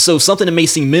 So something that may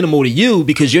seem minimal to you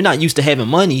because you're not used to having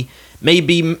money may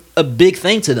be a big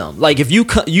thing to them. Like, if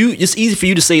it's easy for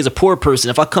you to say as a poor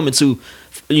person, if I come into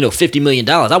 $50 million,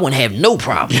 I wouldn't have no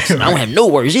problems. Right. I wouldn't have no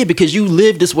worries. Yeah, because you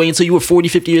lived this way until you were 40,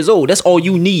 50 years old. That's all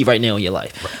you need right now in your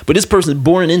life. Right. But this person is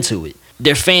born into it.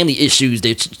 Their family issues,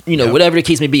 their whatever the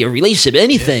case may be, a relationship,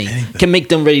 anything can make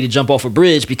them ready to jump off a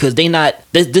bridge because they not.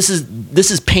 This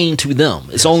is pain to them.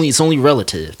 It's only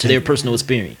relative to their personal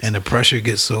experience. And the pressure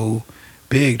gets so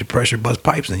big, the pressure busts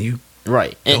pipes, and you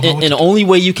right. And the only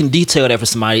way you can detail that for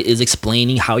somebody is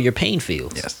explaining how your pain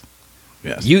feels. Yes.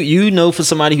 For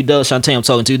somebody who does, Shantae I'm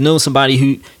talking to, know somebody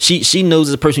who she knows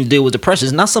as a person who deals with depression.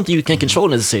 It's not something you can control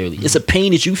necessarily. It's a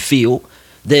pain that you feel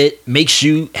that makes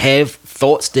you have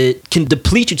thoughts that can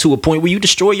deplete you to a point where you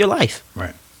destroy your life.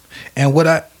 Right. And what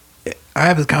I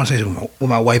have this conversation with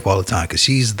my wife all the time because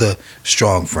she's the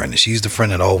strong friend and she's the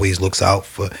friend that always looks out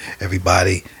for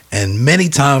everybody. And many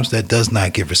times that does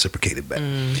not get reciprocated back.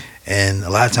 And a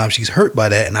lot of times she's hurt by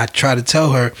that. And I try to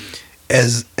tell her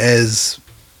as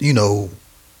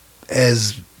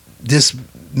this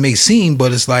may seem,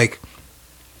 but it's like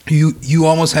you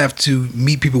almost have to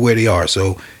meet people where they are.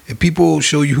 So if people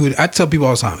show you I tell people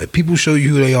all the time, if people show you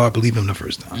who they are, believe them the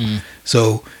first time.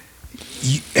 So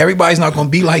everybody's not going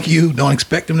to be like you. Don't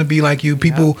expect them to be like you.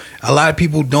 A lot of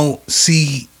people don't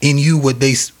see in you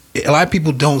a lot of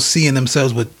people don't see in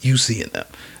themselves what you see in them.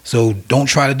 So don't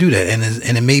try to do that.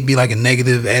 And it may be like a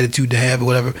negative attitude to have or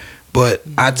whatever. But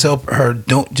I tell her,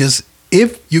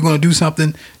 if you're going to do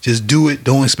something, just do it.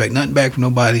 Don't expect nothing back from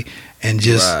nobody. And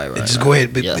just go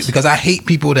ahead. Because I hate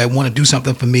people that want to do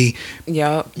something for me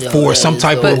for some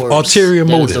type of ulterior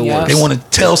motive. They want to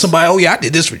tell somebody, oh, yeah, I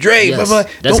did this for Dre. Yes. Blah,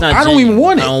 blah. I don't even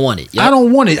want it. I don't want it. I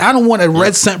don't want it. I don't want a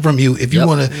red cent from you if you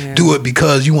want to do it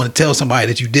because you want to tell somebody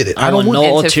that you did it. I don't want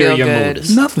no ulterior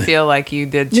motives. Nothing. Feel like you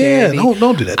did charity. Yeah,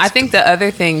 don't do that. I think the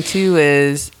other thing, too,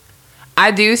 is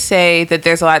I do say that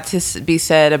there's a lot to be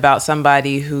said about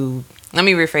somebody who. Let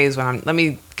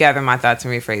me gather my thoughts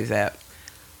and rephrase that.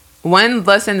 One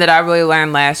lesson that I really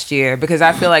learned last year, because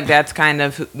I feel like that's kind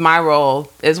of my role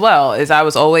as well, is I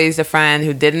was always the friend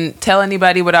who didn't tell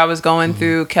anybody what I was going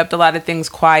through, kept a lot of things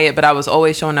quiet, but I was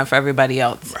always showing up for everybody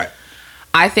else. Right.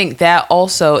 I think that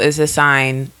also is a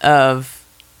sign of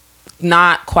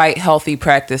not quite healthy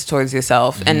practice towards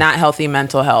yourself and not healthy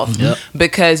mental health,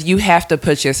 because you have to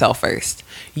put yourself first.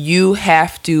 You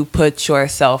have to put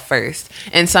yourself first.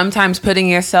 And sometimes putting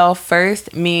yourself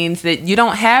first means that you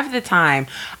don't have the time.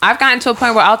 I've gotten to a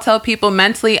point where I'll tell people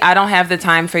mentally, I don't have the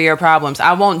time for your problems.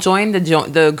 I won't join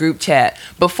the group chat.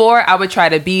 Before, I would try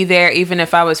to be there even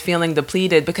if I was feeling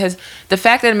depleted, because the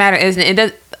fact of the matter is,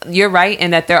 you're right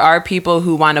in that there are people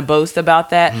who want to boast about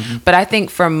that. But I think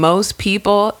for most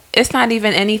people, it's not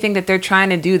even anything that they're trying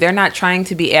to do. They're not trying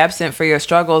to be absent for your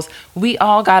struggles. We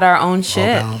all got our own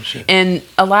shit. And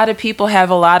a lot of people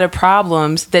have a lot of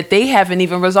problems that they haven't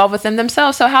even resolved within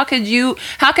themselves. So how could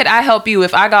I help you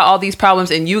if I got all these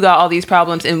problems and you got all these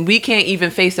problems and we can't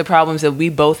even face the problems that we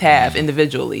both have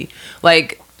individually?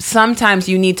 Like, sometimes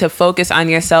you need to focus on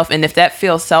yourself, and if that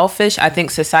feels selfish, I think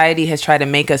society has tried to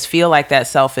make us feel like that's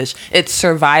selfish. It's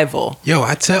survival. Yo,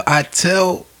 I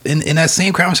tell in that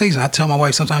same conversation, I tell my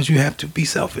wife sometimes you have to be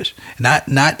selfish,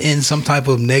 not in some type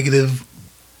of negative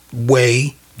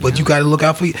way, but you got to look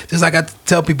out for you. Just like I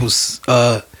tell people,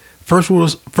 first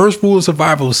rule of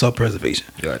survival is self-preservation.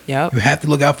 Right. Yep. You have to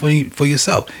look out for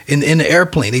yourself. In the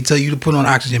airplane, they tell you to put on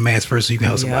oxygen mask first so you can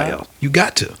help somebody else. You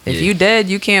got to. If you dead,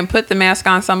 you can't put the mask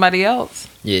on somebody else.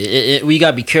 Yeah, we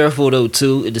got to be careful, though,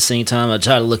 too. At the same time, I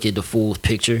try to look at the full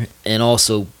picture and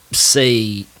also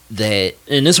say that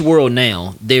in this world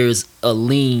now, there's a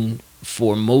lean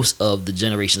for most of the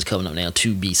generations coming up now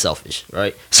to be selfish,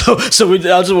 right? So I just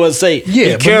want to say,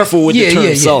 be careful with the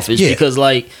term selfish, because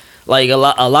like a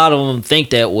lot of them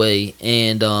think that way,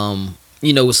 and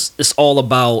it's all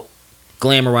about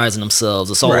glamorizing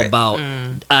themselves. It's all about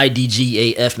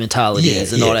IDGAF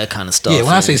mentalities and all that kind of stuff. Yeah,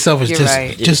 when I say selfish,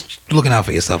 right. just looking out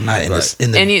for yourself, not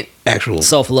in the actual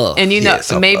self-love. And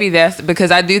maybe that's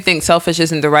because I do think selfish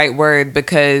isn't the right word,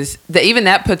 because even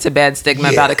that puts a bad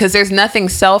stigma about it, because there's nothing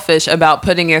selfish about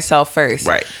putting yourself first.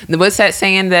 Right. What's that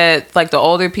saying that like the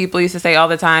older people used to say all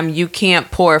the time? You can't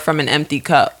pour from an empty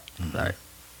cup. Right.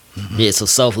 Yeah, so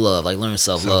self-love, like learn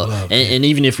self-love. And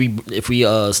even if we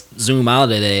zoom out of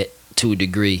that to a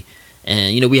degree,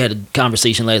 and we had a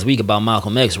conversation last week about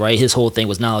Malcolm X, right? His whole thing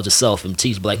was knowledge of self and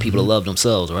teach black people to love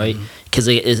themselves, right? Because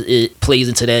it plays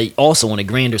into that also on a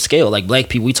grander scale. Like black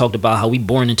people, we talked about how we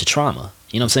born into trauma.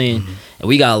 You know what I'm saying? And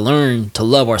we gotta learn to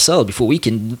love ourselves before we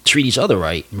can treat each other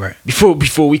right. Right.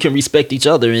 Before we can respect each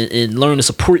other and learn to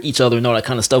support each other and all that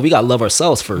kind of stuff. We gotta love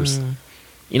ourselves first.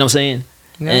 You know what I'm saying?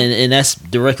 Yeah. And that's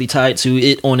directly tied to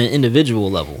it on an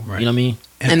individual level. Right. You know what I mean?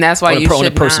 And that's why on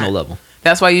a personal level.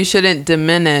 That's why you shouldn't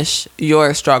diminish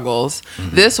your struggles.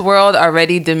 This world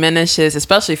already diminishes,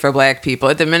 especially for black people,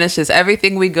 it diminishes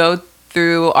everything we go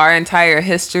through, our entire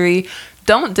history.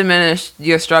 Don't diminish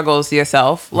your struggles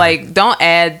yourself. Like, don't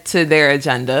add to their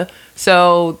agenda.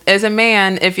 So as a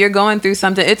man, if you're going through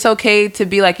something, it's okay to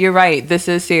be like, you're right, this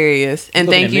is serious. And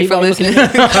thank you for listening.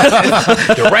 I'm trying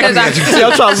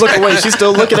to look away. She's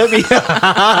still looking at me.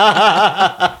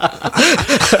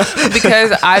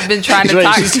 Because I've been trying to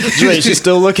talk. She's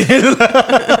still looking.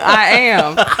 I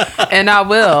am. And I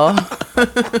will.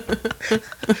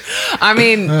 I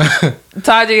mean,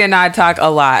 Taji and I talk a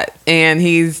lot. And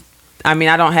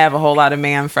I don't have a whole lot of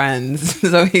man friends,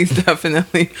 so he's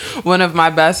definitely one of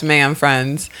my best man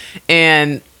friends.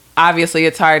 And obviously,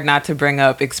 it's hard not to bring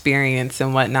up experience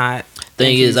and whatnot.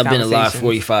 Thing is, I've been alive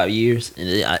 45 years, and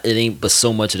it ain't but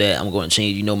so much of that I'm going to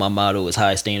change. My motto is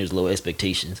high standards, low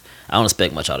expectations. I don't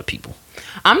expect much out of people.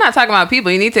 I'm not talking about people.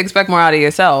 You need to expect more out of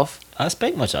yourself. I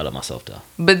expect much out of myself, though.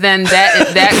 But then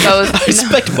that goes. I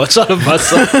expect much out of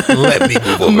myself. Let me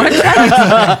move over.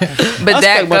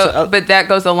 But that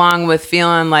goes along with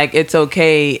feeling like it's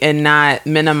okay and not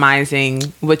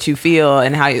minimizing what you feel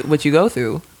and what you go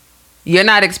through. You're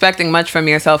not expecting much from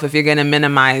yourself if you're going to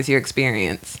minimize your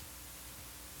experience.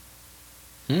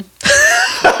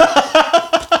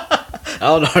 I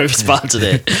don't know how to respond to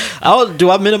that. Do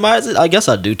I minimize it? I guess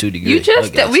I do to a degree.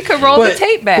 We could roll the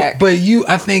tape back. But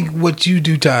I think what you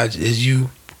do, Taj, is you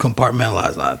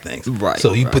compartmentalize a lot of things. Right.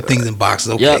 So you put things in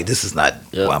boxes. Okay, this is not,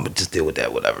 well, I'm going to just deal with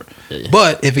that, whatever. Yeah.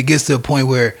 But if it gets to a point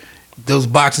where those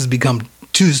boxes become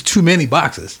too many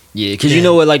boxes. Yeah, because you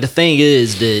know what, like the thing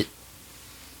is that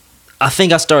I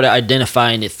think I started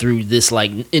identifying it through this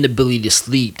like inability to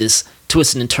sleep, this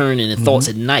twisting and turning and thoughts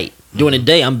at night. During the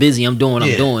day, I'm busy, I'm doing what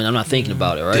I'm doing, I'm not thinking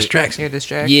about it, right? Distraction. You're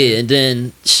distracted. Yeah, and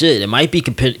then shit, it might be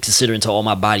considering to all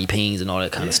my body pains and all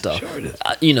that kind of stuff. Sure it is.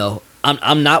 You know,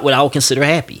 I'm not what I would consider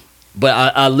happy, but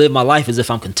I live my life as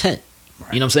if I'm content.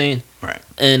 Right. You know what I'm saying? Right.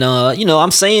 And you know,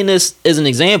 I'm saying this as an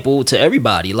example to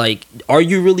everybody. Like, are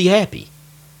you really happy?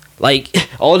 Like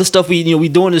all the stuff we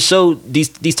doing the show, these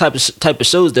type of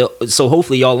shows that so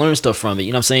hopefully y'all learn stuff from it.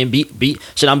 You know what I'm saying?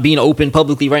 I'm being open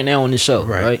publicly right now on this show,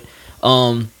 right?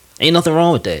 Ain't nothing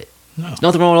wrong with that. No. There's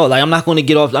nothing wrong with it. Like I'm not going to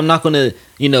get off. I'm not going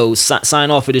to sign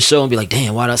off for this show and be like,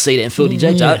 damn, why did I say that and feel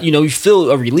dejected? You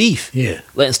feel a relief. Yeah.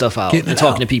 Letting stuff out Getting and it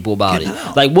talking out. to people about Getting it. it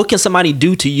out. Like what can somebody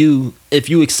do to you if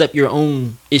you accept your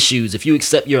own issues, if you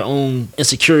accept your own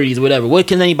insecurities or whatever? What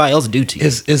can anybody else do to you?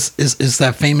 It's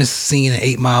that famous scene in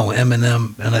 8 Mile when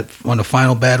Eminem and on the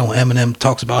final battle when Eminem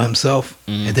talks about himself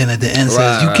and then at the end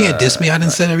says, "You can't diss me. I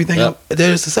didn't say everything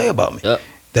there is to say about me." Yep.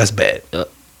 That's bad. Yep.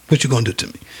 What you gonna do to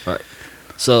me? Right.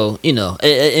 So,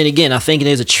 and again, I think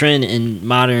there's a trend in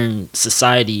modern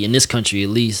society, in this country at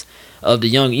least, of the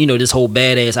young, this whole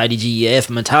badass IDGF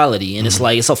mentality. And it's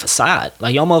like, it's a facade.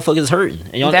 Like, y'all motherfuckers hurting.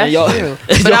 And y'all, That's y'all, true.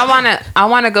 But I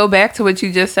wanna go back to what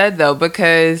you just said though,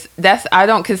 because I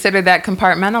don't consider that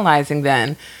compartmentalizing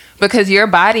then. Because your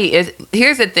body is,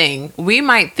 here's the thing, we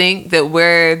might think that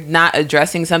we're not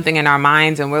addressing something in our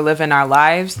minds and we're living our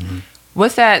lives.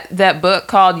 What's that book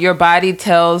called? Your Body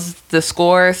Tells the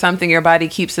Score or something. Your body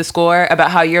keeps the score,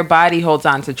 about how your body holds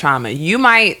on to trauma. You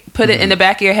might put it in the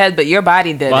back of your head, but your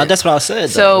body didn't. Well, that's what I said.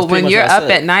 So when you're up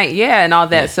at night, and all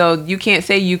that, so you can't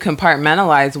say you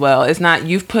compartmentalize well. It's not,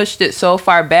 you've pushed it so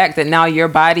far back that now your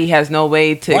body has no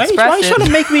way to express why you it. trying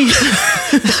to make me?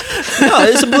 No,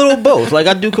 it's a little of both. Like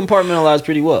I do compartmentalize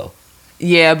pretty well.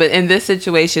 Yeah, but in this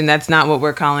situation, that's not what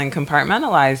we're calling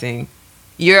compartmentalizing.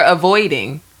 You're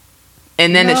avoiding.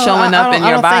 And then it's showing up in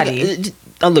your body.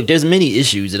 Look, there's many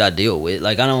issues that I deal with.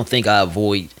 Like I don't think I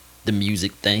avoid the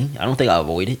music thing. I don't think I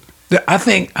avoid it. I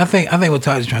think what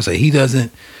Todd's trying to say, he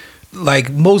doesn't,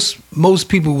 like most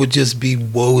people would just be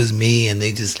woe is me and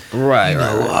they just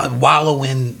wallow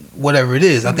in whatever it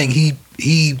is. I think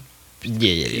he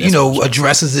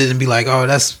addresses it and be like, oh,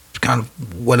 that's kind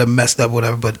of what I messed up,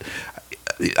 whatever. But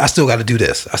I still got to do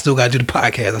this. I still got to do the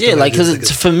podcast.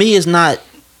 Because for me, it's not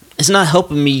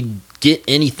helping me get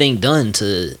anything done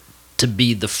to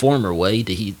be the former way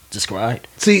that he described.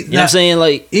 See, you know what I'm saying?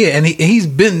 Like, yeah, and he's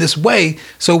been this way.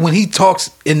 So when he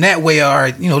talks in that way, all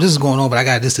right, this is going on, but I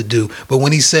got this to do. But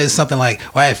when he says something like,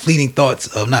 I had fleeting thoughts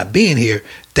of not being here,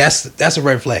 that's a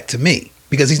red flag to me,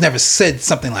 because he's never said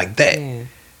something like that. Yeah.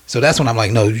 So that's when I'm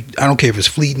like, no, I don't care if it's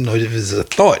fleeting or if it's a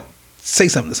thought. Say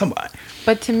something to somebody.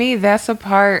 But to me, that's a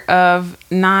part of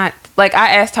not, like, I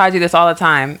ask Taji this all the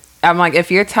time. I'm like,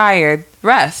 if you're tired,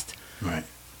 rest. Right.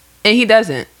 And he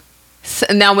doesn't. So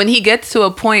now, when he gets to a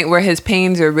point where his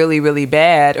pains are really, really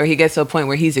bad, or he gets to a point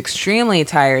where he's extremely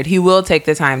tired, he will take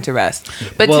the time to rest.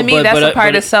 But to me, that's a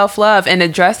part of self-love and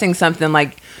addressing something.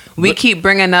 Like, we keep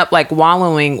bringing up, like,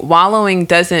 wallowing. Wallowing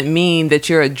doesn't mean that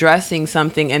you're addressing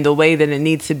something in the way that it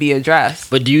needs to be addressed.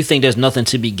 But do you think there's nothing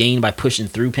to be gained by pushing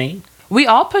through pain? We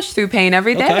all push through pain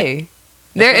every day. Okay.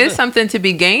 There is something to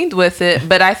be gained with it,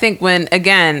 but I think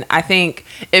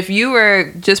if you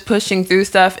were just pushing through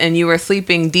stuff and you were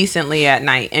sleeping decently at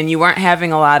night and you weren't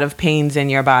having a lot of pains in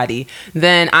your body,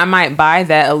 then I might buy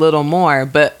that a little more.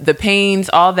 But the pains,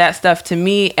 all that stuff, to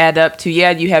me add up to,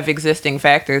 you have existing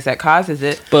factors that causes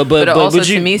it. But it also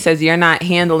to me says you're not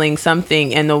handling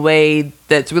something in the way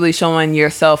that's really showing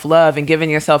your self-love and giving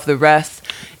yourself the rest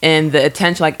and the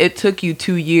attention. Like, it took you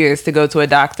 2 years to go to a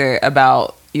doctor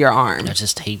about your arm. I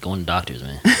just hate going to doctors,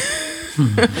 man.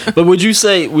 But would you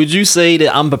say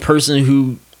that I'm a person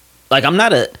who, like, I'm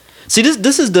not a, see,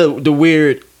 this is the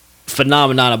weird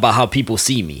phenomenon about how people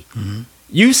see me. Mm-hmm.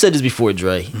 You said this before,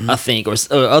 Dre, I think, or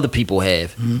other people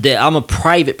have, that I'm a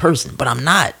private person, but I'm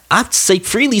not. I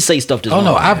freely say stuff to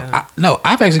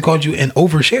I've actually called you an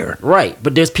oversharer. Right,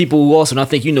 but there's people who also, and I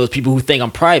think there's people who think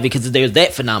I'm private because there's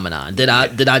that phenomenon that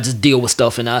I just deal with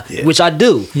stuff which I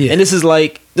do. Yeah. And this is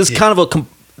like kind of a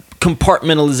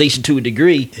compartmentalization to a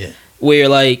degree, where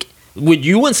like,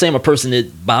 you wouldn't say I'm a person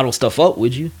that bottles stuff up,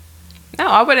 would you? No,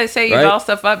 I wouldn't say you bottle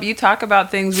stuff up. You talk about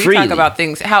things. We freely talk about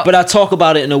things. But I talk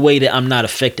about it in a way that I'm not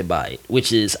affected by it,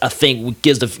 which is, I think,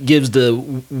 gives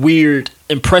the weird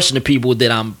impression to people that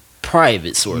I'm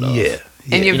private, sort of. Yeah.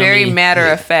 And you're very matter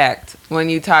of fact when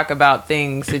you talk about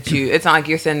things that it's not like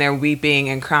you're sitting there weeping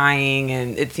and crying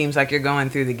and it seems like you're going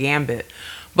through the gambit.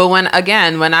 But when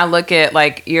I look at,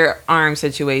 like, your arm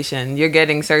situation, you're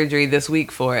getting surgery this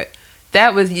week for it.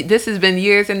 this has been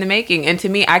years in the making. And to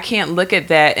me, I can't look at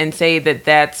that and say that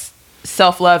that's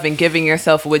self-love and giving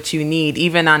yourself what you need,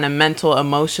 even on a mental,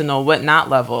 emotional, whatnot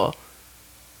level.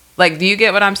 Like, do you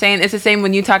get what I'm saying? It's the same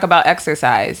when you talk about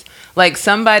exercise. Like,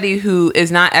 somebody who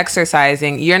is not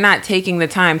exercising, you're not taking the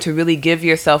time to really give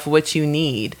yourself what you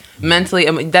need mentally.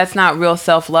 That's not real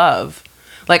self-love.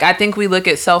 Like, I think we look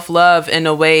at self-love in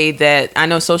a way that, I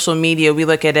know social media, we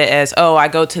look at it as, oh, I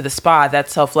go to the spa,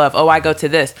 that's self-love. Oh, I go to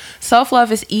this.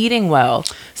 Self-love is eating well.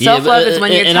 Self-love is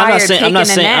when you're tired, taking a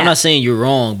nap. I'm not saying you're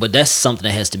wrong, but that's something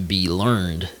that has to be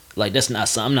learned. Like, that's not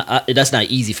that's not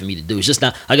easy for me to do. It's just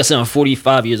not, like I said, I'm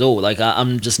 45 years old. Like,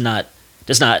 I'm just not,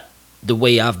 that's not the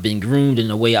way I've been groomed and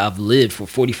the way I've lived for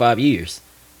 45 years.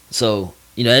 So,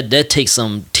 you know, that takes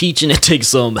some teaching, it takes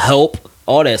some help,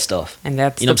 all that stuff. And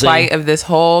that's the plight of this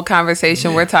whole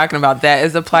conversation we're talking about. That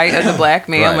is the plight of the black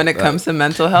man when it comes to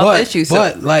mental health issues.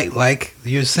 But like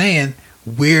you're saying,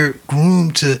 we're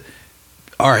groomed to,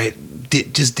 all right,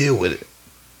 just deal with it.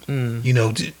 You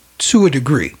know, to a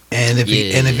degree. And if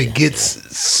it gets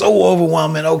so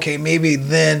overwhelming, okay, maybe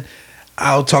then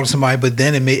I'll talk to somebody, but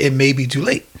then it may be too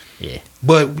late. Yeah.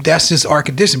 But that's just our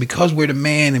condition, because we're the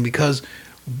man and because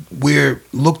we're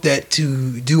looked at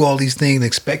to do all these things,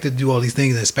 expected to do all these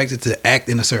things, expected to act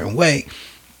in a certain way,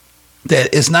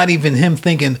 that it's not even him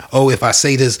thinking, oh, if I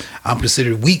say this, I'm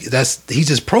considered weak. He's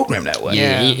just programmed that way.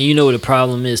 Yeah. You know what the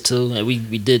problem is too? And we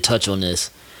did touch on this.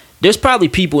 There's probably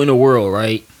people in the world,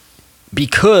 right?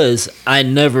 Because I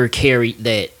never carried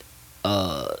that,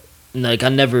 like I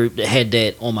never had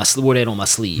that on my wore that on my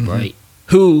sleeve, right?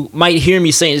 Who might hear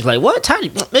me saying, "It's like, what? Tiny,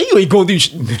 man, you ain't going through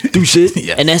shit,"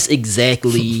 Yes. And that's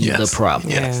exactly the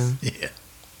problem. Yes. Yeah.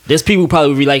 There's people who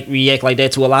probably react like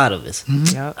that to a lot of us.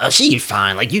 Yep. She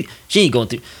fine, like she ain't going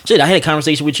through shit. I had a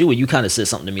conversation with you, and you kind of said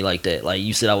something to me like that. Like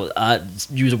you said, I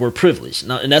used the word privilege,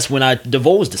 and that's when I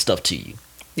divulged the stuff to you.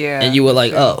 Yeah. And you were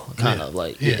like, oh, kind of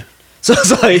like, yeah. So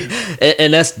it's like,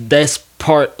 and that's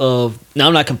part of. Now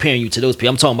I'm not comparing you to those people.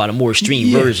 I'm talking about a more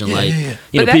extreme version,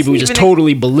 you know, people who just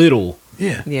totally belittle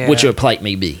what your plight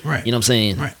may be. Right. You know what I'm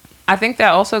saying? Right. I think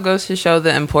that also goes to show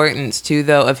the importance too,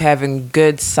 though, of having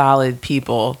good, solid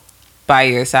people by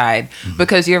your side.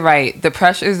 Because you're right, the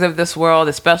pressures of this world,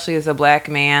 especially as a black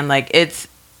man, like it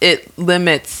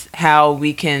limits how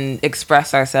we can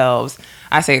express ourselves.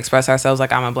 I say express ourselves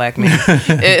like I'm a black man.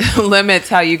 It limits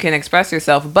how you can express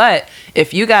yourself. But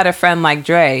if you got a friend like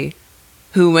Dre,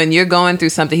 who when you're going through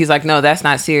something, he's like, no, that's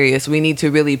not serious. We need to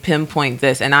really pinpoint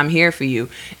this, and I'm here for you.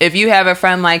 If you have a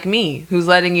friend like me who's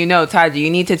letting you know, Taji, you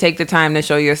need to take the time to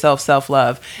show yourself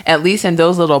self-love, at least in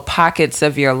those little pockets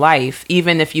of your life,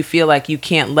 even if you feel like you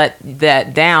can't let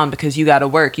that down because you got to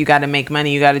work, you got to make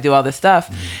money, you got to do all this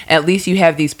stuff, at least you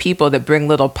have these people that bring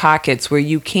little pockets where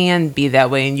you can be that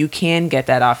way and you can get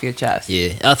that off your chest.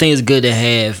 Yeah, I think it's good to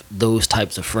have those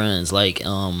types of friends. Like,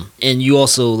 and you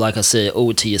also, like I said,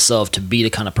 owe it to yourself to be the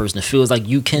kind of person that feels like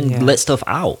you can let stuff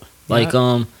out. Like,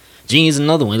 Gene's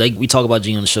another one. Like, we talk about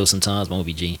Gene on the show sometimes, my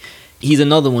movie Gene. He's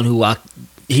another one who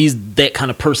he's that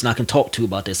kind of person I can talk to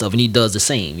about that stuff, and he does the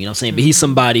same. You know what I'm saying? But he's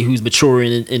somebody who's mature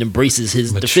and embraces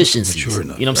his deficiencies. Mature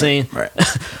enough, you know what I'm saying?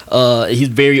 Right. He's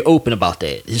very open about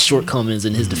that, his shortcomings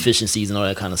and his deficiencies and all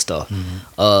that kind of stuff.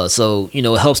 So, you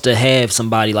know, it helps to have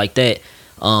somebody like that.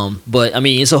 But I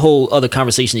mean, it's a whole other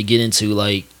conversation to get into,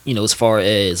 like, you know, as far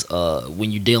as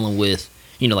when you're dealing with,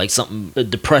 you know, like a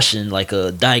depression, like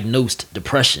a diagnosed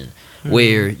depression,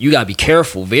 where you gotta be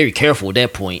careful, very careful at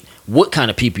that point, what kind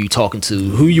of people you talking to,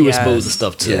 who you expose the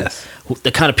stuff to,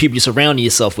 the kind of people you're surrounding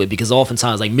yourself with, because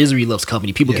oftentimes, like, misery loves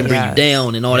company. People can bring you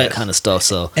down and all that kind of stuff.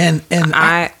 So and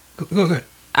go ahead.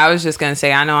 I was just gonna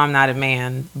say, I know I'm not a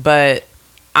man, but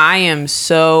I am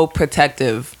so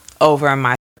protective over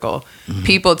my circle.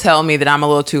 People tell me that I'm a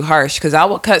little too harsh because I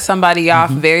will cut somebody off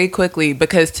very quickly,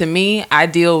 because to me, I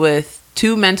deal with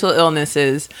 2 mental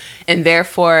illnesses, and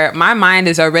therefore my mind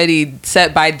is already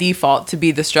set by default to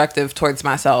be destructive towards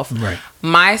myself. Right.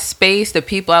 My space, the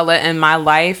people I let in my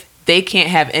life, they can't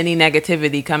have any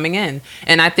negativity coming in.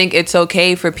 And I think it's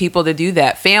okay for people to do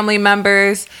that. Family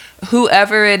members,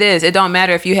 whoever it is, it don't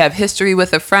matter if you have history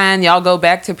with a friend, y'all go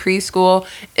back to preschool.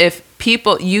 If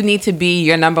people, you need to be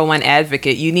your number one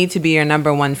advocate. You need to be your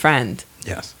number one friend.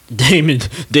 Yes.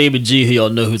 David G, who y'all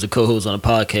know, who's a co-host on a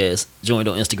podcast, joined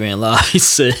on Instagram Live. He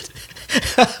said,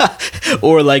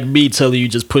 or like me telling you,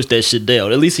 just push that shit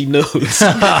down. At least he knows.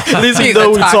 At least he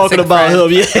knows we're talking about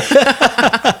him.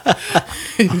 Yeah.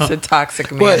 He's a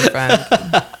toxic man friend.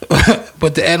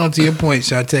 But to add on to your point,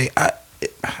 Shantae,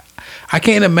 I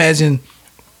can't imagine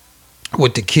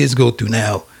what the kids go through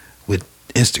now with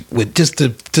with just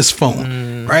this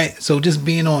phone, right? So just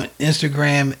being on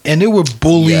Instagram, and there were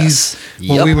bullies when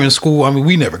Yep. we were in school. I mean,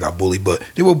 we never got bullied, but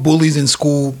there were bullies in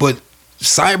school. But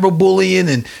cyberbullying,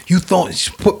 and you thought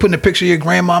putting a picture of your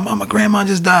grandma. My grandma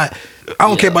just died. I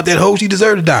don't care about that hoe. She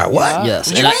deserved to die. What?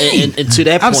 Yes, What you mean? and to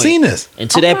that point, I've seen this. And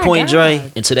to Oh that my point, Dre,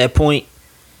 God. and to that point,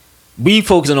 we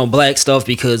focusing on black stuff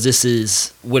because this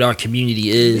is what our community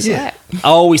is. Yeah. I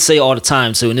always say all the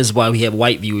time, so and this is why we have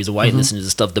white viewers or white listeners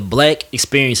and stuff. The black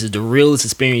experience is the realest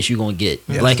experience you're gonna get.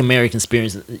 Yes. Black American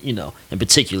experience, you know, in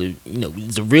particular, you know,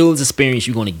 it's the realest experience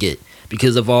you're gonna get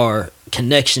because of our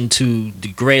connection to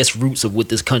the grassroots of what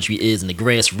this country is and the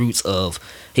grassroots of,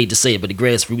 hate to say it, but the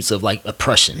grassroots of like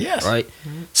oppression. Yes. Right.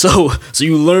 So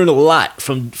you learn a lot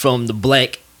from the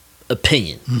black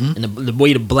opinion and the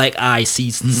way the black eye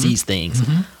sees things.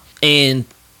 And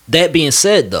that being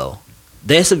said, though,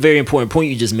 that's a very important point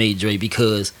you just made, Dre,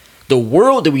 because the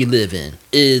world that we live in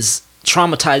is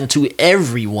traumatizing to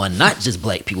everyone, not just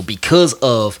black people, because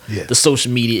of Yeah. the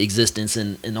social media existence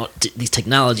and all these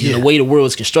technologies and Yeah. the way the world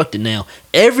is constructed now.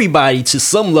 Everybody, to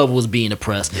some level, is being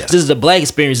oppressed. Yes. This is the black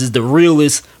experience, is the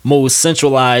realest, most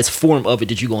centralized form of it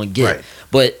that you're going to get. Right.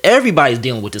 But everybody's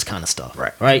dealing with this kind of stuff.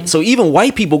 Right. Right. So even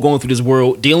white people going through this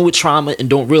world dealing with trauma and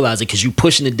don't realize it because you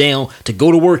pushing it down to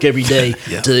go to work every day,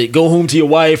 Yeah. to go home to your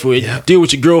wife or Yeah. deal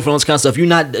with your girlfriend, all this kind of stuff. You're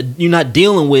not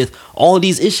dealing with all of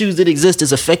these issues that exist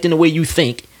that's affecting the way you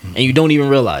think, and you don't even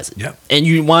realize it. Yep. And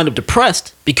you wind up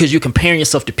depressed because you're comparing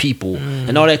yourself to people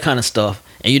and all that kind of stuff,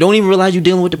 and you don't even realize you're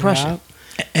dealing with depression. Yep.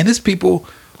 And it's people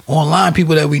online,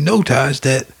 people that we know, Taj,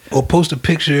 that will post a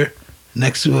picture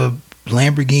next to a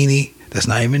Lamborghini that's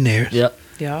not even theirs, Yep.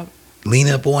 Yep. lean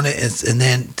up on it,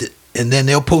 and then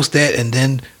they'll post that, and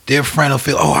then their friend will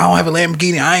feel, oh, I don't have a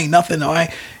Lamborghini, I ain't nothing,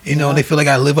 and they feel like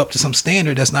I live up to some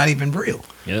standard that's not even real.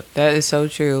 Yep. That is so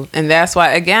true. And that's why,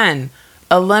 again,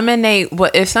 eliminate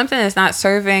what if something is not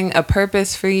serving a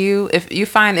purpose for you, if you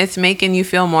find it's making you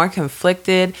feel more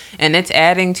conflicted and it's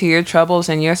adding to your troubles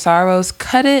and your sorrows,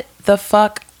 cut it the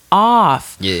fuck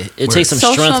off. Yeah. It takes some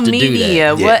Social strength to do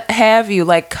media, that. Yeah. what have you,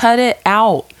 like cut it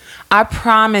out. I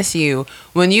promise you,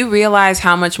 when you realize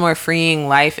how much more freeing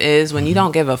life is, when you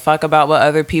don't give a fuck about what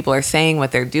other people are saying,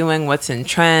 what they're doing, what's in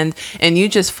trend, and you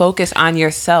just focus on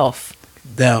yourself.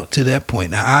 Now, to that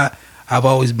point, now I've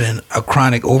always been a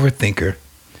chronic overthinker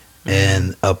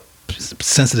and a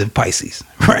sensitive Pisces,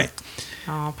 right?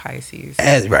 Oh, Pisces.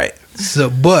 Right. So,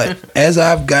 but as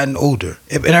I've gotten older,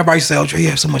 and everybody say, "Oh, Trey, you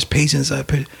have so much patience."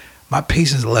 My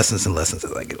patience lessens and lessens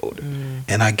as I get older,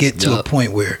 and I get to a Yup.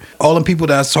 point where all the people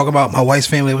that I was talking about, my wife's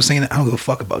family, was saying, "I don't give a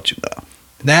fuck about you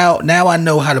now." Now I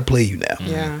know how to play you now.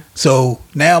 Yeah. So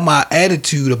now my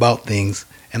attitude about things,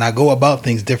 and I go about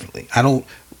things differently. I don't.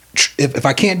 If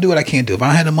I can't do it, I can't do it. If I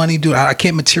don't have the money to do it, I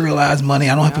can't materialize money.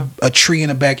 I don't have a tree in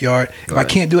the backyard. If I Right.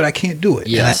 can't do it, I can't do it.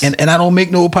 Yes. And I don't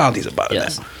make no apologies about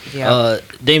Yes. it. Yeah.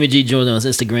 Damon G. Jordan on his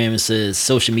Instagram and says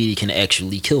social media can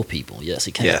actually kill people. Yes,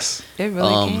 it can. Yes. It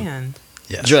really Um, can.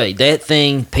 Yes. Dre, that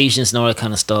thing, patience and all that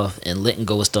kind of stuff, and letting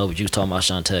go of stuff, what you was talking about,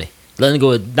 Shantae. Letting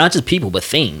go of not just people, but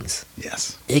things.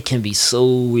 Yes. It can be so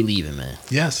relieving, man.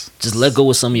 Yes. Just let go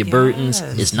of some of your burdens.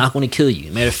 Yes. It's not going to kill you.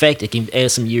 Matter of fact, it can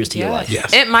add some years to your life.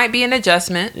 Yes. It might be an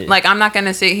adjustment. Like, I'm not going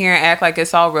to sit here and act like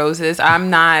it's all roses. I'm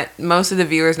not, most of the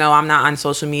viewers know I'm not on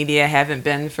social media, haven't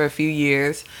been for a few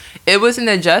years. It was an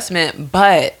adjustment,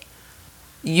 but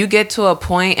you get to a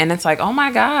point and it's like, oh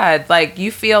my God, like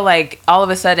you feel like all of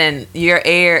a sudden your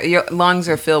lungs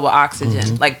are filled with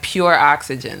oxygen, like pure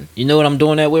oxygen. You know what I'm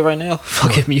doing that with right now?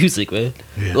 Fucking music, man.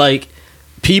 Yeah. Like,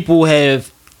 people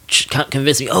have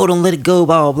convinced me, oh, don't let it go,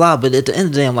 blah, blah, blah. But at the end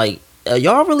of the day, I'm like,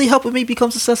 y'all really helping me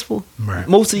become successful? Right.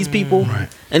 Most of these people. Right.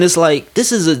 And it's like,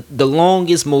 this is the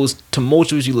longest, most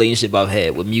tumultuous relationship I've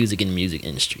had with music and the music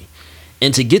industry.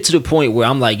 And to get to the point where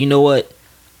I'm like, you know what?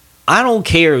 I don't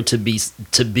care to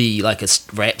be like a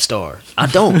rap star. I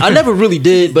don't. I never really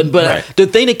did. But Right. the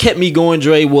thing that kept me going,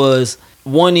 Dre, was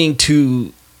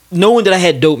knowing that I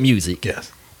had dope music.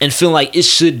 Yes. And feeling like it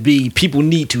should be, people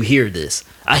need to hear this.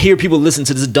 I hear people listen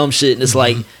to this dumb shit and it's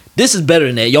like, this is better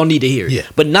than that. Y'all need to hear it. Yeah.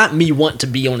 But not me wanting to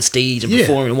be on the stage and Yeah.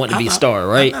 perform and wanting to be a I- star, I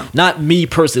right? know. Not me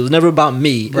personally. It was never about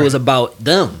me. It Right. was about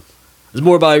them. It was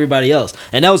more about everybody else.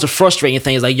 And that was the frustrating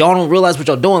thing. It's like, y'all don't realize what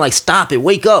y'all doing. Like, stop it.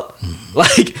 Wake up.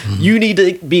 Like, you need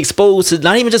to be exposed to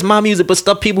not even just my music,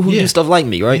 but people who Yeah. do stuff like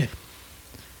me, right? Yeah.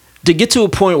 To get to a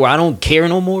point where I don't care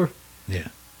no more, Yeah.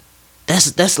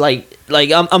 that's like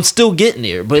I'm still getting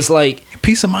there. But it's like,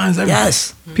 Peace of mind is everything.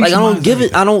 yes. Peace Like, of I mind don't is give it.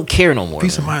 everything. I don't care no more.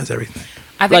 Peace of man. mind is everything.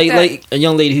 I think like a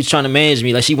young lady who's trying to manage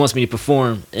me, like she wants me to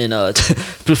perform and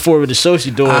perform at the show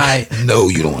she's doing. I know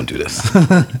you don't want to do this.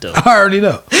 I already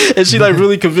know. And she like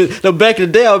really convinced. No, back in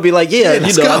the day, I would be like, yeah,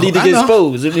 let's I go. need to I get know.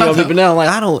 exposed. And, I know. but now I'm like,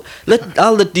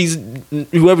 I'll let these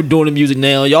whoever doing the music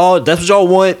now, y'all. That's what y'all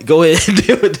want. Go ahead and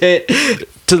deal with that.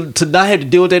 To not have to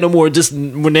deal with that no more. Just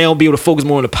when now be able to focus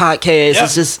more on the podcast. Yeah.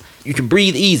 It's just you can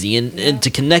breathe easy and to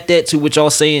connect that to what y'all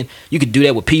saying. You can do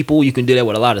that with people. You can do that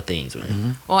with a lot of things. Right?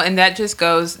 Mm-hmm. Well, and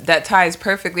that ties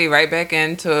perfectly right back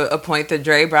into a point that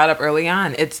Dre brought up early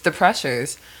on. It's the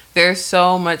pressures. There's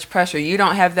so much pressure. You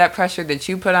don't have that pressure that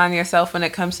you put on yourself when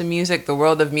it comes to music. The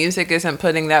world of music isn't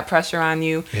putting that pressure on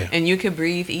you, and you can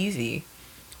breathe easy.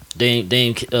 Dame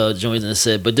joins and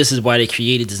said, but this is why they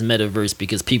created this metaverse,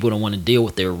 because people don't want to deal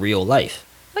with their real life.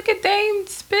 Look at Dame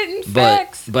spitting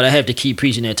facts. But I have to keep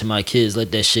preaching that to my kids.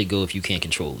 Let that shit go if you can't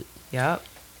control it. Yep.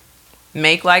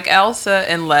 Make like Elsa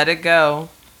and let it go.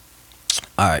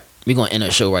 All right, we're gonna end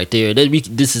our show right there.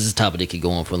 This is a topic that could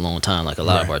go on for a long time, like a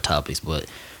lot of our topics, but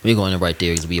we're going to right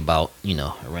there because we about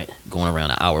going around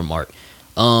the hour mark.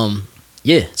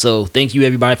 Yeah, so thank you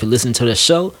everybody for listening to the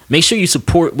show. Make sure you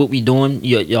support what we doing.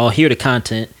 Y'all hear the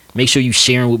content. Make sure you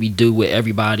sharing what we do with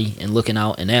everybody and looking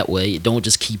out in that way. Don't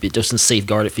just keep it, just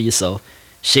safeguard it for yourself.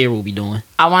 Share what we doing.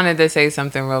 I wanted to say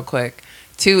something real quick.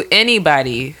 To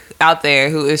anybody out there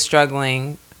who is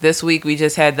struggling, this week we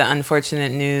just had the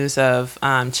unfortunate news of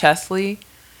Chesley,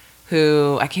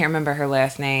 who, I can't remember her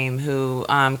last name, who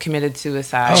committed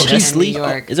suicide in Chesley? New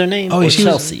York. Is her name? Oh, or she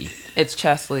Chelsea? It's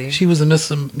Chesley. She was a Miss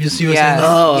USA. Yes.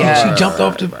 Oh, Yes. She jumped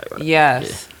off the. Right.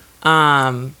 Yes.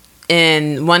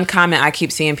 And one comment I keep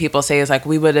seeing people say is like,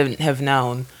 we wouldn't have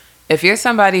known. If you're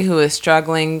somebody who is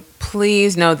struggling,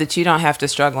 please know that you don't have to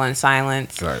struggle in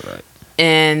silence. Right.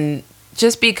 And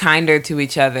just be kinder to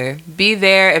each other. Be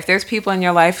there. If there's people in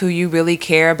your life who you really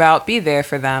care about, be there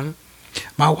for them.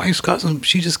 My wife's cousin,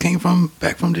 she just came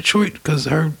back from Detroit because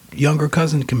her younger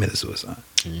cousin committed suicide.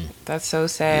 That's so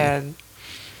sad.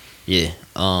 Yeah.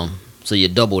 So you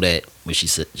double that what she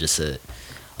just said.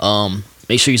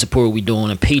 Make sure you support what we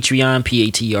doing on Patreon,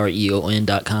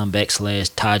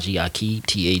 patreon.com/Taji Akib,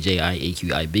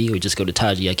 TAJIAQIB, or just go to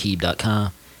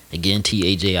TajiAkib.com. Again,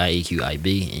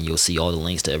 TAJIAQIB, and you'll see all the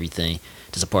links to everything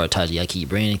to support Taji Akib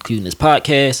brand, including this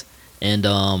podcast, and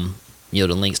the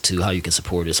links to how you can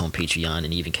support us on Patreon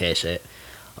and even Cash App.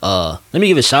 Let me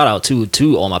give a shout out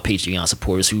to all my Patreon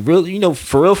supporters who really,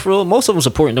 for real, most of them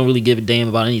supporting don't really give a damn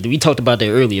about anything. We talked about that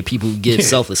earlier. People who give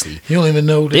selflessly. You don't even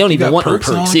know. They don't even want no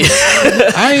perks. Yeah.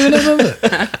 I ain't even know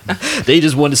that. They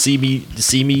just want to see me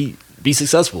be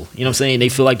successful. You know what I'm saying? They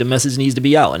feel like the message needs to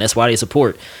be out, and that's why they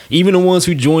support. Even the ones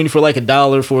who joined for like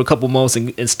 $1 for a couple months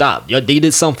and stopped. They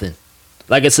did something.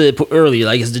 Like I said earlier,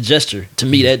 like it's the gesture. To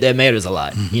me, that matters a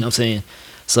lot. You know what I'm saying?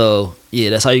 So yeah,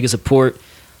 that's how you can support.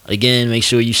 Again, make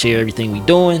sure you share everything we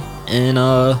doing, and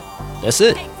that's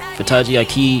it. For Taji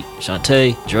Akib,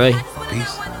 Shantae, Dre,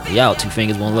 Peace. we out. 2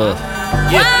 fingers, 1 love.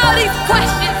 All these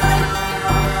questions.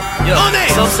 Yo,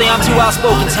 some say I'm too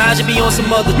outspoken, tired to be on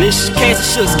some other bitch. Cancer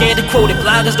shook, scared to quote it,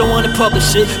 bloggers don't wanna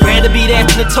publish it. Ran to be that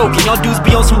in the token, y'all dudes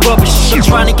be on some rubbish shit. I'm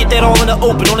trying to get that all in the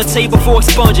open, on the table before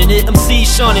expunging it. MC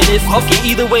shunning it, fuck it,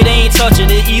 either way they ain't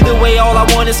touching it. Either way, all I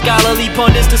want is scholarly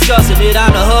pundits discussing it. I'm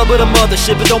the hub of the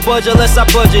mothership, but don't budge unless I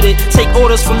budget it. Take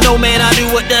orders from no man, I do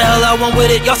what the hell I want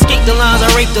with it. Y'all skate the lines, I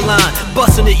rape the line.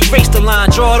 Busting it, erase the line,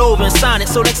 draw it over and sign it.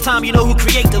 So next time you know who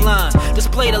create the lines.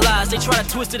 Display the lies, they try to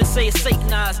twist it and say it's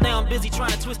Satanized. Now I'm busy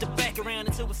trying to twist it back around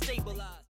until it's stabilized.